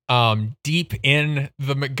 deep in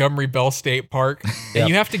the Montgomery Bell State Park, Yep. and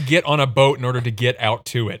you have to get on a boat in order to get out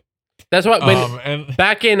to it. That's what when And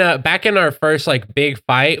back in our first like big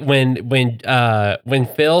fight when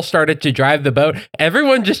Phil started to drive the boat,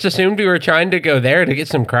 everyone just assumed we were trying to go there to get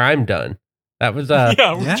some crime done. That was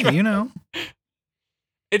yeah, we're Yeah, trying- you know.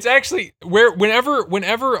 it's actually whenever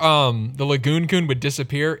the Lagoon Coon would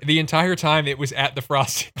disappear, the entire time it was at the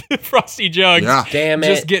Frosty Jugs, Yeah. damn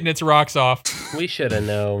just it. getting its rocks off. We should have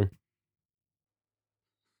known.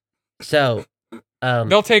 So,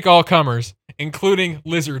 They'll take all comers, including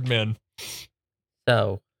lizard men.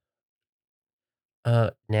 so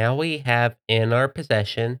now we have in our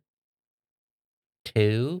possession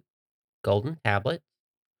 2 golden tablets,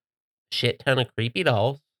 shit ton of creepy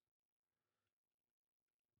dolls,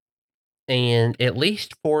 and at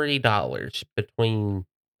least $40 between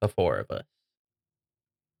the 4 of us.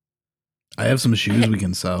 I have some shoes we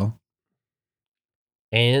can sell.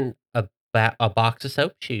 And a box of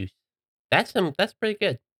soap shoes. That's pretty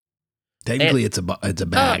good. Technically, it's a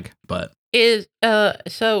bag, but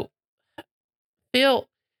So Phil,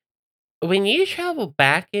 when you travel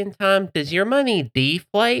back in time, does your money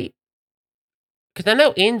deflate? Because I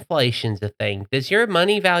know inflation's a thing. Does your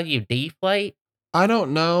money value deflate? I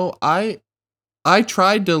don't know. I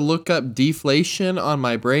tried to look up deflation on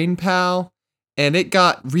my brain pal, and it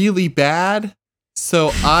got really bad.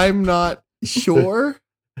 So I'm not sure.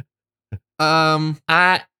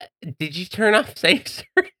 Did you turn off safe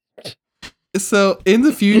search? So in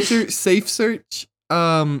the future, Safe Search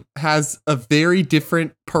has a very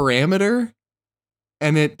different parameter,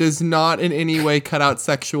 and it does not in any way cut out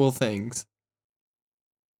sexual things.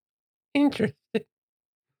 Interesting.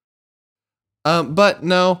 But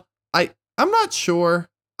no, I'm not sure.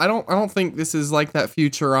 I don't think this is like that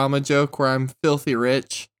Futurama joke where I'm filthy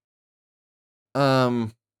rich.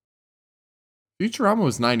 Futurama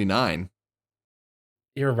was 99.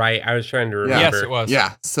 You're right. I was trying to Yeah. remember. Yes, it was.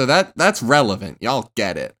 Yeah, so that's relevant. Y'all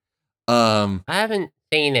get it. I haven't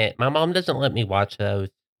seen it. My mom doesn't let me watch those.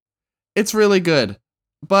 It's really good.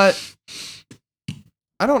 But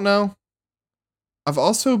I don't know. I've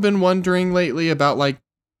also been wondering lately about like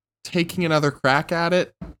taking another crack at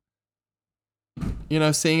it. You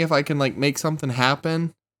know, seeing if I can like make something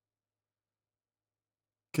happen.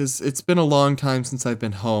 Cuz it's been a long time since I've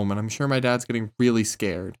been home, and I'm sure my dad's getting really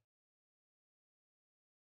scared.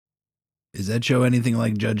 is that show anything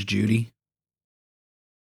like Judge Judy?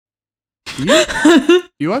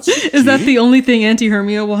 You watch Is that the only thing Auntie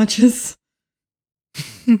Hermia watches?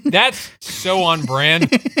 That's so on brand.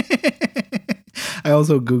 I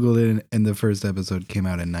also Googled it, and the first episode came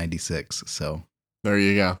out in 96. So There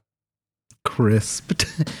you go. crisped.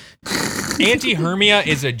 Auntie Hermia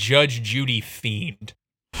is a Judge Judy fiend.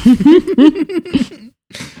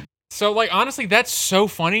 So, like, honestly, that's so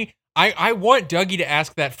funny. I want Dougie to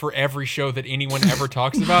ask that for every show that anyone ever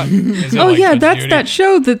talks about. Is it Oh like yeah, Judge that's Judy? that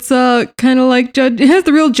show that's kind of like Judge. It has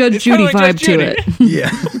the real Judge It's kinda Judy like vibe Judge to it. Yeah.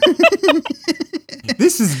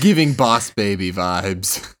 This is giving Boss Baby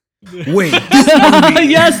vibes. Wait.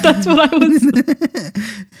 Yes, that's what I was.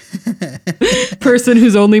 Person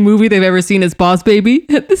whose only movie they've ever seen is Boss Baby.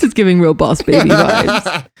 This is giving real Boss Baby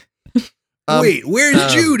vibes. Wait,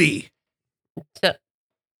 where's Judy? So,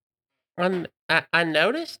 I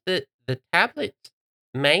noticed that the tablets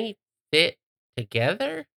may fit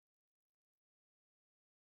together.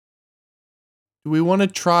 Do we want to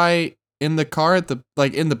try in the car at the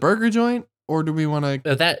in the burger joint, or do we want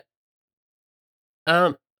to?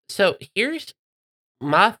 So here's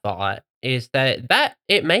my thought is that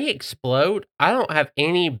it may explode. I don't have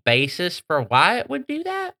any basis for why it would do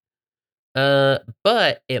that.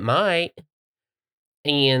 But it might.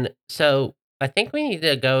 And so I think we need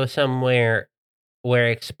to go somewhere where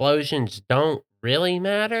explosions don't really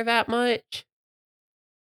matter that much,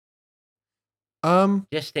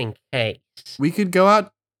 just in case. We could go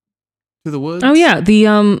out to the woods. Oh yeah,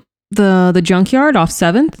 the junkyard off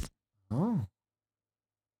 7th. Oh.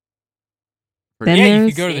 Then Yeah, you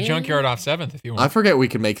there's- could go to the junkyard off 7th if you I want. forget we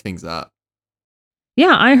can make things up.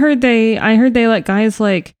 Yeah, I heard they let guys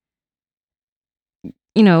like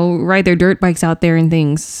ride their dirt bikes out there and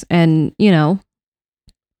things. And,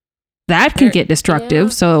 that can get destructive.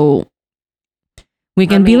 Yeah. So we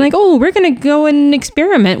can be like, oh, we're going to go and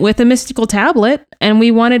experiment with a mystical tablet. And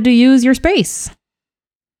we wanted to use your space.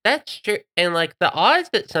 That's true. And like the odds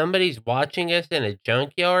that somebody's watching us in a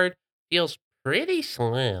junkyard feels pretty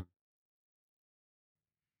slim.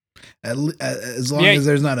 As long Yeah. as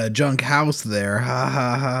there's not a junk house there. Ha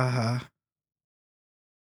ha ha ha.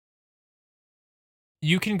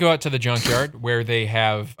 You can go out to the junkyard where they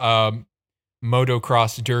have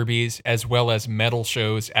motocross derbies as well as metal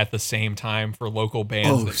shows at the same time for local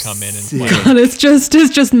bands that come in and sick. play. God, it's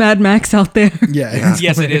just Mad Max out there. Yeah.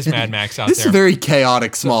 Yes, it is Mad Max out This is there. a very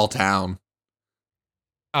chaotic small town.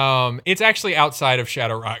 It's actually outside of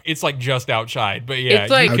Shadow Rock. It's like just outside, but yeah,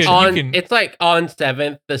 It's like you on can- it's like on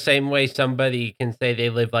 7th, the same way somebody can say they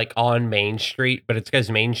live like on Main Street, but it's because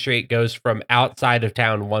Main Street goes from outside of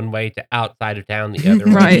town one way to outside of town the other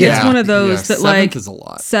way. Right. Yeah. It's one of those Yeah, that like 7th is a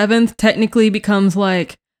lot. 7th technically becomes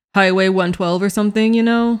like Highway 112 or something, Yeah.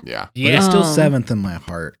 But Yeah. it's still Um, 7th in my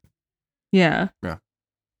heart. Yeah.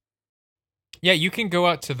 yeah, you can go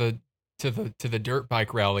out to the dirt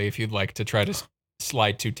bike rally if you'd like to try to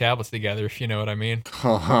slide 2 tablets together, if you know what I mean.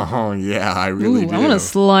 Oh, yeah, I really Ooh, do. I want to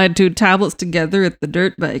slide 2 tablets together at the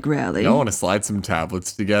dirt bike rally. I want to slide some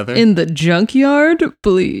tablets together. In the junkyard,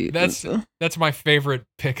 please. That's my favorite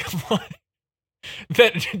pick of line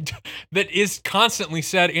that is constantly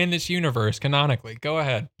said in this universe canonically. Go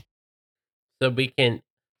ahead. So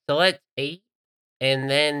let's eat, and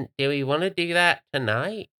then do we want to do that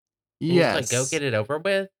tonight? And Yes. just, like, go get it over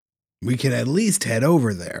with? We could at least head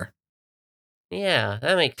over there. Yeah,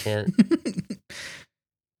 that makes sense.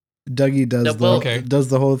 Dougie does No, the well- Okay. does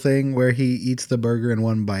the whole thing where he eats the burger in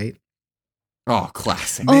one bite. Oh,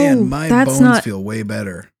 classic. Oh, Man, my that's bones not- feel way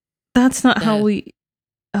better. That's not how That- we.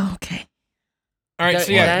 Okay. All right,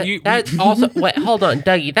 so yeah, That's also wait, hold on,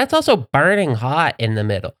 Dougie. That's also burning hot in the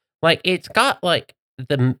middle. Like it's got like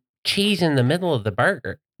the cheese in the middle of the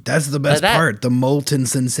burger. That's the best that- part, the molten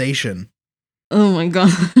sensation. Oh my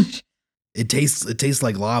gosh. It tastes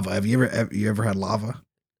like lava. Have you ever had lava?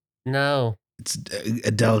 No, It's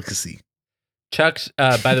a delicacy. Chuck's.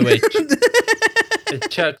 By the way,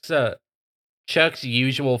 Chuck's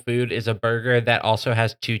usual food is a burger that also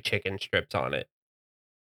has 2 chicken strips on it.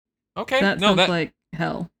 okay. That no, sounds that like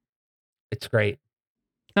hell. It's great.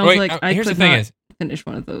 Sounds wait, like I here's could the thing not is, finish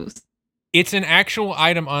one of those. it's an actual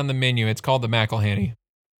item on the menu. It's called the McElhaney.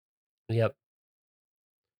 Yep.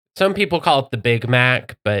 Some people call it the Big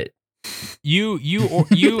Mac, but You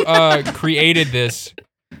created this.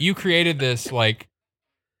 You created this like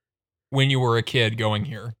when you were a kid going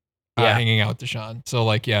here, Yeah. hanging out with Deshaun. So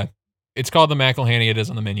like, yeah, it's called the McElhaney. It is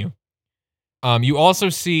on the menu. You also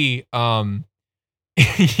see,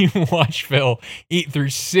 you watch Phil eat through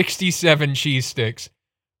 67 cheese sticks,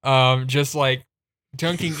 just like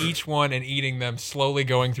dunking each one and eating them, slowly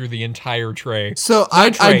going through the entire tray. So Not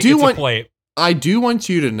a tray, I do it's a want plate. I do want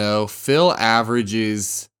you to know Phil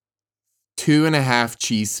averages 2.5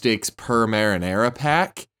 cheese sticks per marinara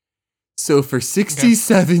pack. So for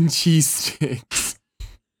 67 cheese sticks,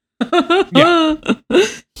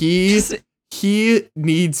 he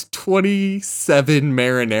needs 27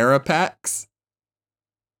 marinara packs.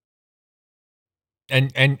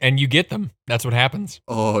 And you get them. That's what happens.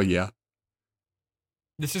 Oh yeah.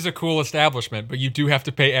 This is a cool establishment, but you do have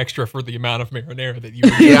to pay extra for the amount of marinara that you.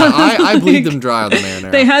 Yeah, I bleed them dry on the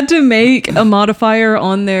marinara. They had to make a modifier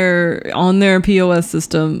on their POS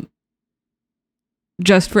system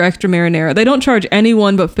just for extra marinara. They don't charge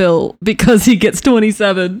anyone but Phil because he gets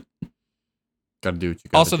 27. Gotta do what you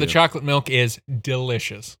gotta Also, the do. chocolate milk is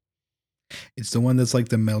delicious. It's the one that's like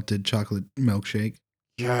the melted chocolate milkshake.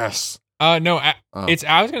 Yes. No, Oh. it's.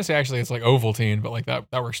 I was gonna say actually, it's like Ovaltine, but like that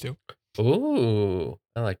works too. ooh,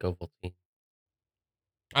 I like Ovaltine.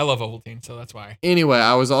 I love Ovaltine, so that's why. Anyway,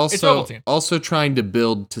 I was Ovaltine. also trying to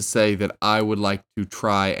build to say that I would like to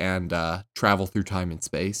try and travel through time and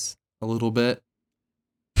space a little bit.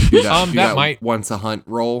 Do That might- once a hunt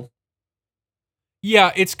roll.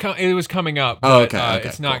 Yeah, it was coming up, Oh, but okay,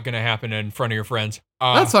 it's not cool. gonna happen in front of your friends.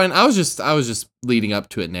 That's fine. I was just leading up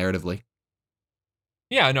to it narratively.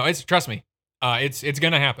 Yeah, no, trust me. It's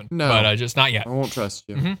gonna happen. No. But just not yet. I won't trust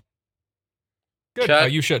you. Mhm. Good.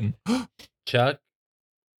 Chuck? You shouldn't. Chuck,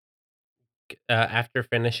 after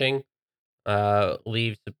finishing,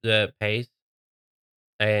 leaves the pace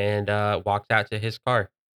and walks out to his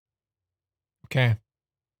car. Okay.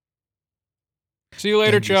 See you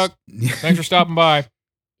later, Dougie's- Chuck. Thanks for stopping by.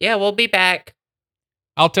 Yeah, we'll be back.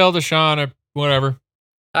 I'll tell Deshaun or whatever.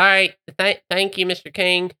 All right. Thank you, Mr.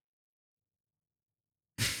 King.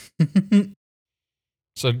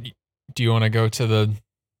 So do you want to go to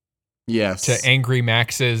Yes. Angry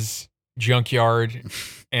Max's junkyard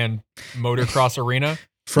and motocross arena?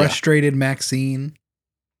 Frustrated Maxine.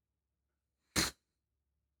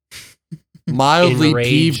 Mildly Enraged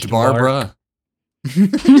peeved Barbara.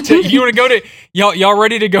 So you want to go to y'all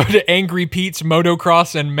ready to go to Angry Pete's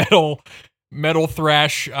motocross and metal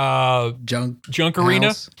thrash junk arena?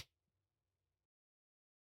 House.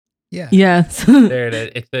 Yeah. Yes. There it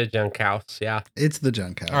is. It's the junk house. Yeah. It's the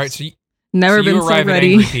junk house. All right, so Never you been so arrive at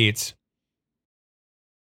ready. Angry Pete's.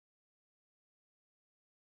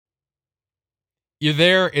 You're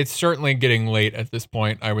there. It's certainly getting late at this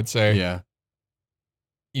point, I would say. Yeah.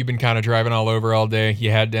 You've been kind of driving all over all day.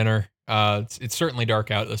 You had dinner. It's certainly dark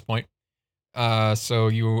out at this point. So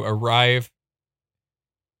you arrive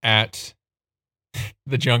at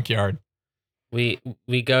the junkyard. We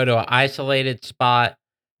go to an isolated spot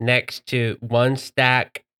next to one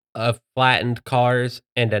stack of flattened cars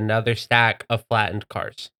and another stack of flattened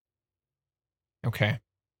cars. Okay.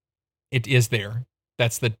 It is there.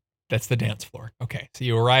 That's the dance floor. Okay. So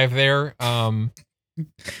you arrive there, and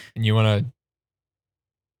you wanna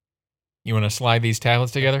slide these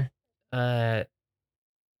tablets together? I'm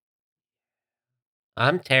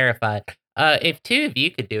terrified. If two of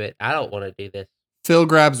you could do it, I don't want to do this. Phil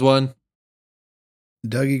grabs one.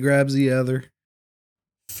 Dougie grabs the other.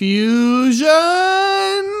 Fusion!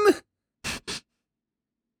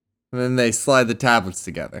 And then they slide the tablets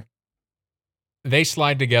together. They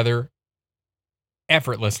slide together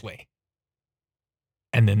effortlessly.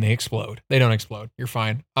 And then they explode. They don't explode. You're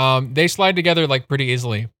fine. They slide together like pretty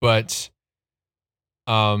easily, but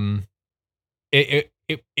it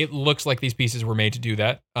looks like these pieces were made to do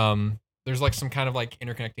that. There's like some kind of like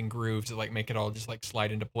interconnecting grooves that like make it all just like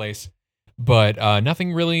slide into place. But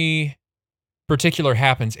nothing really particular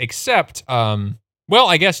happens except well,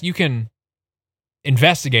 I guess you can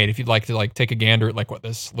investigate if you'd like to like take a gander at like what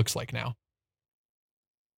this looks like now.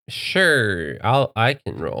 Sure, I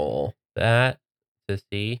can roll that to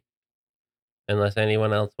see, unless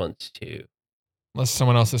anyone else wants to. Unless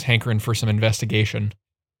someone else is hankering for some investigation.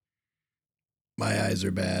 My eyes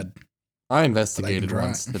are bad. I investigated draw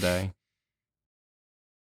once it. today.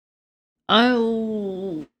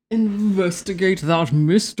 I'll investigate that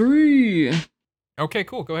mystery. Okay,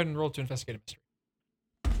 cool. Go ahead and roll to investigate a mystery.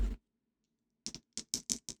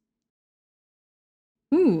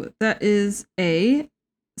 Ooh, that is a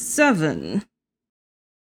 7.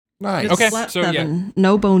 Nice. It's Okay, flat so, yeah. 7.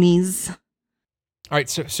 No bonies. All right,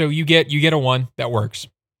 so you get a 1 that works.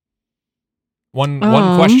 One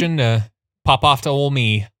Um. question to pop off to old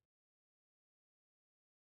me.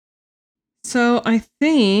 So I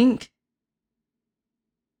think.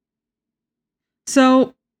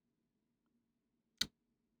 So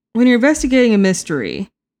when you're investigating a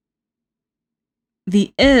mystery,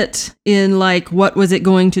 the it in like what was it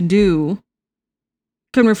going to do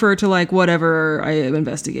can refer to like whatever I am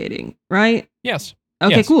investigating, right? Yes.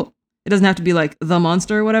 Okay, Yes. cool. It doesn't have to be like the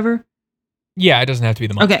monster or whatever. Yeah, it doesn't have to be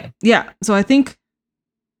the monster. Okay, yeah. So I think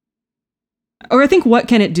what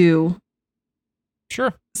can it do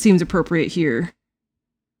Sure. seems appropriate here.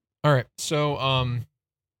 All right. So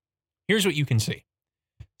here's what you can see.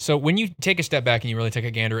 So when you take a step back and you really take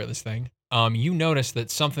a gander at this thing, you notice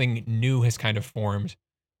that something new has kind of formed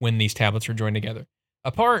when these tablets are joined together.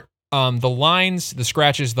 Apart, the lines, the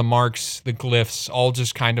scratches, the marks, the glyphs all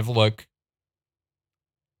just kind of look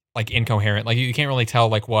like incoherent. Like you can't really tell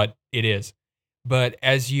like what it is. But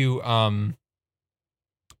as you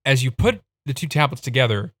put the two tablets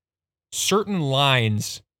together, certain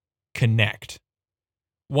lines connect.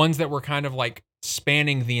 Ones that were kind of like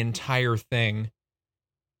spanning the entire thing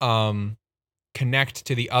connect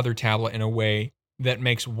to the other tablet in a way that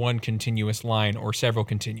makes one continuous line or several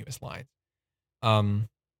continuous lines.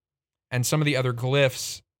 And some of the other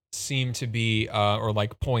glyphs seem to be, or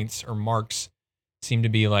like points or marks, seem to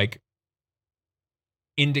be like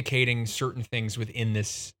indicating certain things within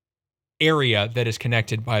this area that is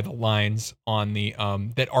connected by the lines on the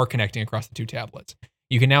that are connecting across the two tablets.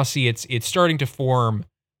 You can now see it's starting to form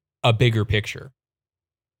a bigger picture,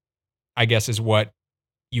 I guess, is what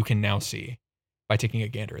you can now see by taking a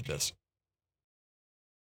gander at this.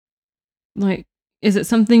 Like, is it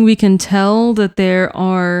something we can tell that there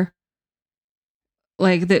are,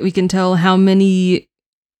 like, that we can tell how many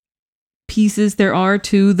pieces there are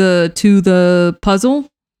to the puzzle?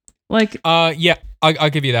 Like, Yeah, I'll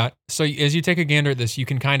give you that. So as you take a gander at this, you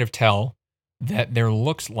can kind of tell that there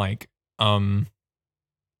looks like, because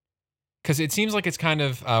it seems like it's kind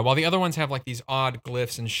of, while the other ones have like these odd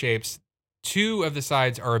glyphs and shapes, two of the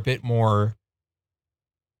sides are a bit more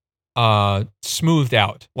smoothed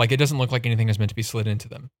out. Like it doesn't look like anything is meant to be slid into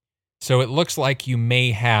them. So it looks like you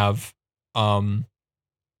may have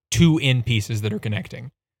two end pieces that are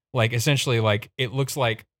connecting. Like essentially, like it looks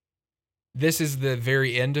like this is the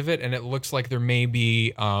very end of it, and it looks like there may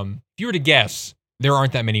be, if you were to guess, there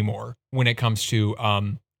aren't that many more when it comes to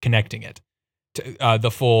connecting it to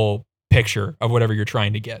the full picture of whatever you're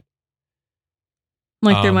trying to get.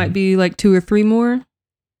 Like there might be like 2 or 3 more.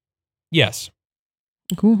 Yes.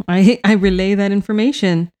 Cool. I relay that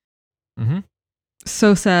information. Mm-hmm.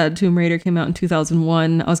 So sad. Tomb Raider came out in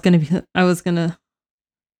 2001. I was gonna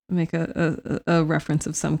make a reference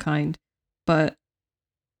of some kind, but.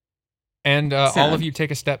 And all of you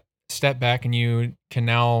take a step back, and you can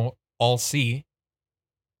now all see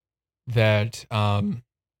that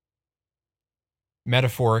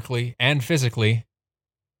metaphorically and physically,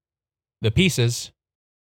 the pieces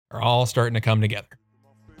are all starting to come together.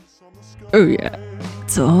 Oh yeah,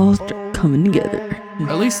 it's all coming together.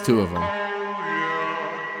 At least 2 of them.